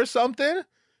pizza or something.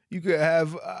 You could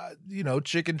have,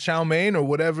 chicken chow mein or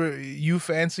whatever you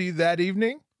fancy that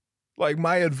evening. Like,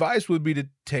 my advice would be to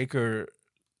take her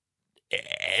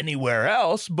anywhere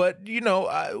else, but, you know,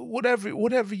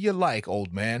 whatever you like,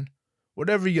 old man.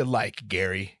 Whatever you like,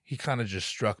 Gary. He kind of just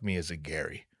struck me as a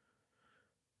Gary.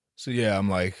 So, yeah, I'm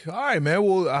like, all right, man,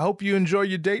 well, I hope you enjoy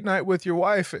your date night with your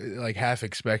wife. Like, half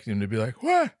expecting him to be like,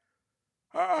 what?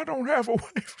 I don't have a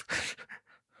wife.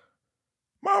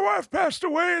 My wife passed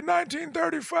away in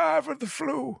 1935 of the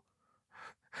flu.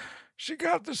 She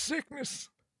got the sickness.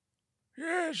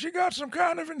 Yeah, she got some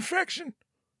kind of infection.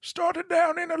 Started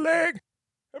down in her leg.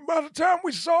 And by the time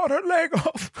we sawed her leg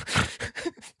off,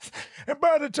 and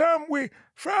by the time we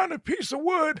found a piece of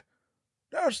wood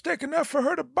that was thick enough for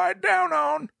her to bite down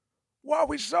on, while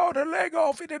we sawed her leg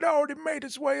off, it had already made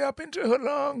its way up into her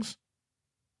lungs.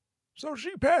 So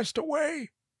she passed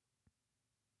away.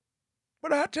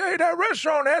 But I tell you, that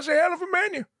restaurant has a hell of a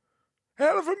menu.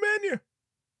 Hell of a menu.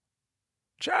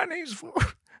 Chinese food.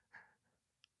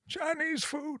 Chinese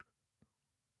food.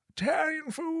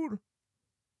 Italian food.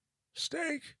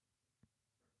 Steak.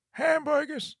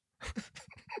 Hamburgers.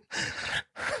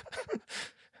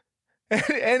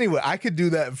 Anyway, I could do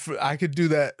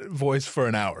that voice for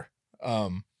an hour.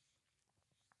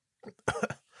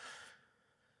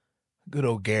 Good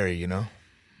old Gary, you know.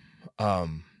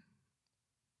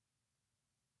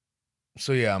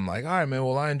 So yeah, I'm like, all right, man.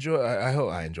 Well, I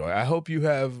hope you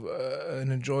have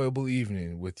an enjoyable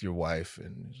evening with your wife.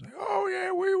 And he's like, oh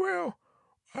yeah, we will.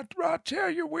 I tell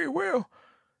you, we will.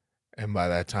 And by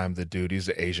that time, the dude, he's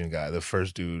the Asian guy, the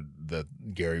first dude that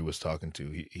Gary was talking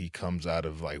to, he comes out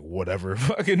of like whatever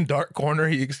fucking dark corner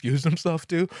he excused himself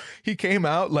to. He came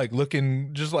out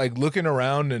looking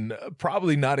around and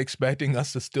probably not expecting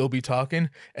us to still be talking.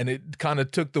 And it kind of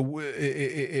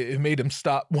it made him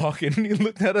stop walking. And he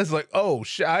looked at us like, oh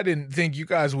shit, I didn't think you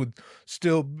guys would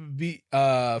still be,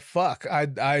 fuck. I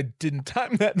didn't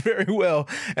time that very well.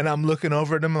 And I'm looking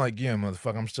over at him like, yeah,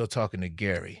 motherfucker, I'm still talking to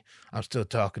Gary. I'm still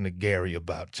talking to Gary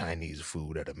about Chinese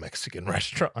food at a Mexican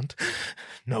restaurant.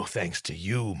 No thanks to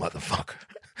you, motherfucker.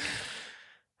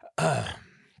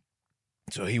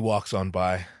 So he walks on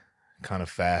by kind of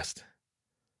fast.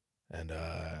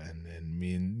 And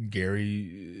me and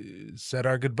Gary said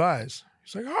our goodbyes.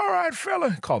 He's like, all right,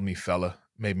 fella. Called me fella.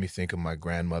 Made me think of my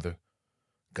grandmother.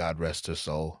 God rest her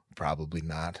soul. Probably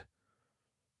not.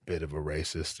 Bit of a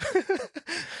racist.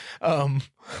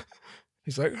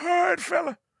 He's like, all right,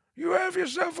 fella. You have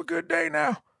yourself a good day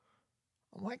now.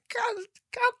 I'm like, God,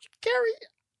 Gary,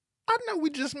 I know we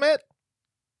just met,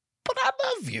 but I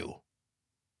love you.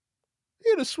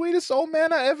 You're the sweetest old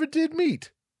man I ever did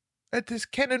meet. At this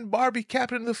Ken and Barbie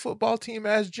captain of the football team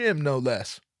ass gym, no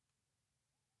less.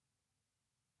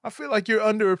 I feel like you're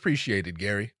underappreciated,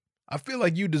 Gary. I feel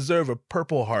like you deserve a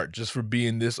Purple Heart just for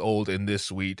being this old and this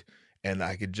sweet. And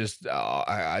I could just,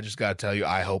 I just gotta tell you,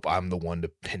 I hope I'm the one to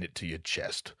pin it to your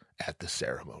chest at the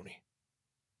ceremony.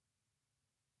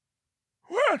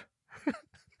 What?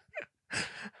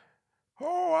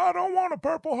 Oh, I don't want a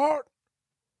Purple Heart.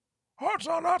 Hearts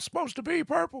are not supposed to be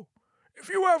purple. If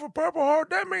you have a Purple Heart,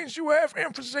 that means you have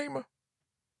emphysema.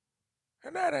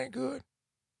 And that ain't good.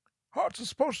 Hearts are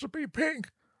supposed to be pink,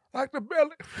 like the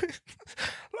belly,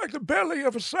 like the belly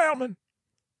of a salmon.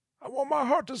 I want my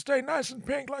heart to stay nice and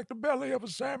pink like the belly of a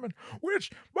salmon,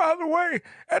 which, by the way,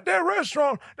 at that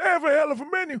restaurant, they have a hell of a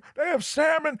menu. They have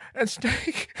salmon and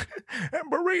steak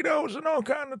and burritos and all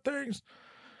kind of things.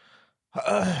 But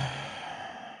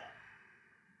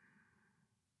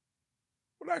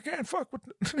I can't fuck with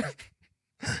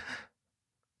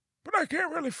but I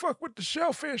can't really fuck with the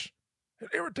shellfish. It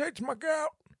irritates my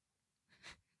gout.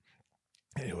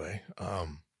 Anyway, how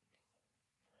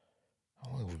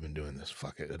long have we been doing this?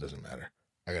 Fuck it doesn't matter.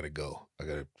 I gotta go. I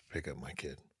gotta pick up my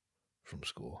kid from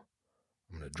school.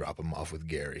 I'm gonna drop him off with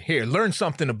Gary. Here, learn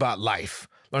something about life.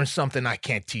 Learn something I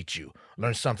can't teach you.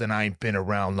 Learn something I ain't been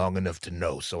around long enough to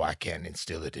know so I can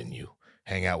instill it in you.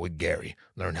 Hang out with Gary.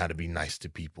 Learn how to be nice to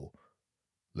people.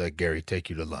 Let Gary take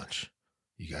you to lunch.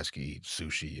 You guys can eat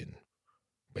sushi and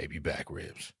baby back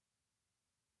ribs.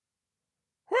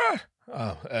 What?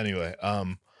 Oh, anyway,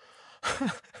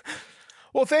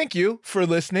 well, thank you for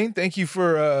listening. Thank you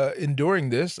for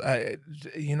enduring this.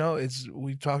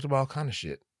 We talked about all kind of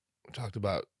shit. We talked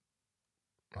about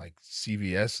like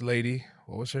CVS lady.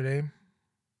 What was her name?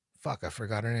 Fuck, I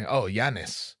forgot her name. Oh,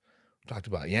 Yanis. We talked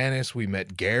about Yanis. We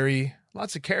met Gary.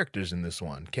 Lots of characters in this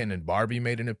one. Ken and Barbie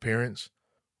made an appearance.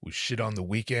 We shit on The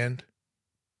Weeknd.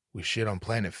 We shit on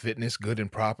Planet Fitness, good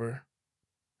and proper.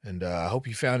 And I hope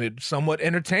you found it somewhat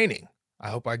entertaining. I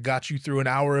hope I got you through an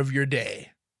hour of your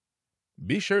day.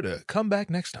 Be sure to come back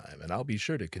next time, and I'll be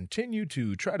sure to continue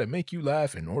to try to make you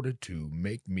laugh in order to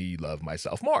make me love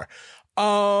myself more.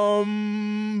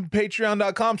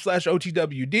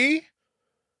 Patreon.com/OTWD.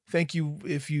 Thank you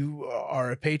if you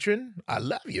are a patron. I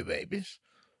love you, babies.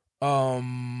 You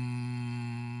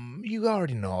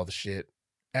already know all the shit.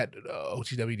 At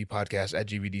OTWD Podcast, at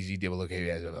GVDZ,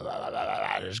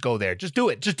 just go there. Just do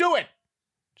it. Just do it.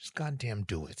 Just goddamn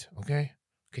do it, okay?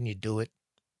 Can you do it?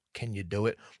 Can you do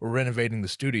it? We're renovating the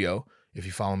studio. If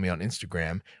you follow me on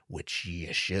Instagram, which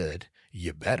you should,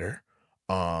 you better.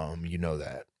 You know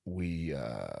that. We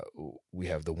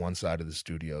have the one side of the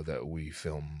studio that we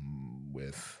film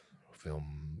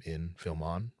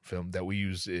that we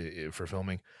use for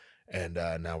filming. And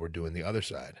now we're doing the other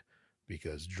side.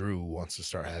 Because Drew wants to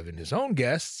start having his own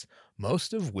guests,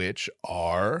 most of which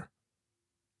are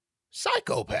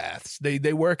psychopaths.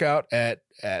 They work out at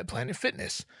Planet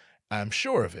Fitness. I'm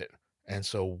sure of it. And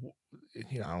so, I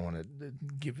don't want to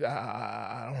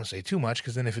say too much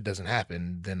because then if it doesn't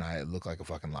happen, then I look like a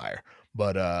fucking liar.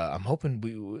 But I'm hoping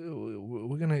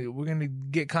we're gonna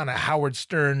get kind of Howard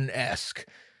Stern-esque.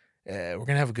 We're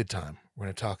gonna have a good time. We're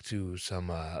gonna talk to some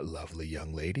lovely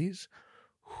young ladies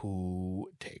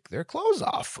who take their clothes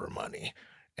off for money.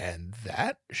 And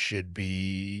that should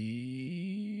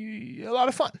be a lot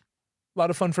of fun. A lot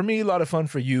of fun for me, a lot of fun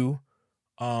for you.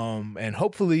 And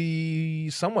hopefully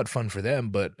somewhat fun for them,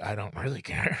 but I don't really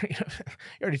care. You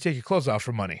already take your clothes off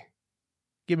for money.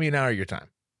 Give me an hour of your time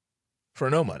for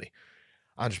no money.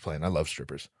 I'm just playing. I love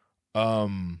strippers. I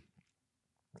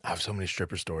have so many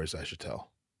stripper stories I should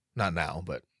tell. Not now,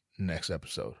 but next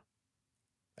episode.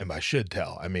 And by should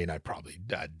tell, I mean I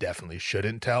definitely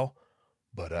shouldn't tell,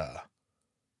 but I'll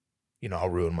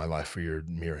ruin my life for your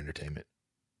mere entertainment.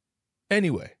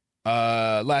 Anyway,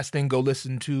 last thing, go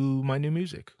listen to my new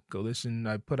music. Go listen.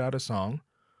 I put out a song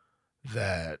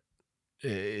that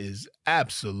is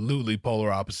absolutely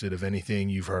polar opposite of anything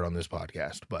you've heard on this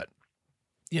podcast, but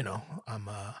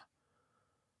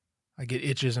I get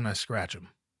itches and I scratch them.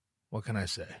 What can I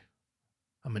say?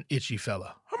 I'm an itchy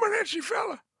fella.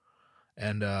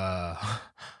 And,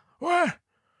 what?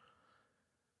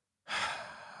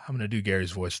 I'm going to do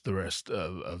Gary's voice the rest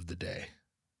of the day.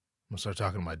 I'm going to start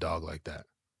talking to my dog like that.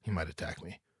 he might attack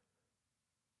me.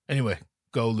 Anyway,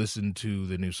 go listen to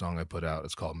the new song I put out.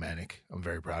 It's called Manic. I'm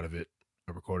very proud of it.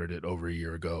 I recorded it over a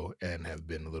year ago and have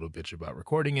been a little bitch about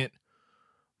recording it.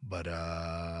 But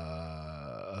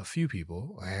a few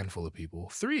people, a handful of people,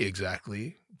 3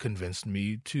 exactly, convinced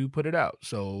me to put it out.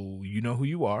 So you know who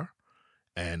you are,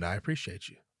 and I appreciate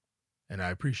you. And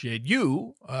I appreciate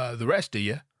you, the rest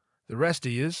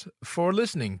of yous, for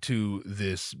listening to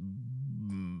this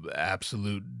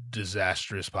absolute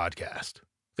disastrous podcast.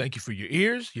 Thank you for your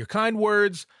ears, your kind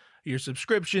words, your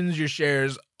subscriptions, your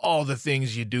shares, all the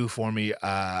things you do for me.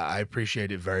 I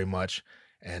appreciate it very much.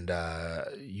 And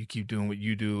you keep doing what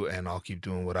you do, and I'll keep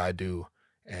doing what I do,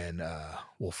 and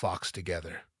we'll fox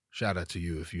together. Shout out to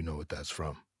you if you know what that's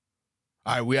from.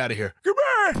 All right, we out of here.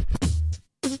 Goodbye!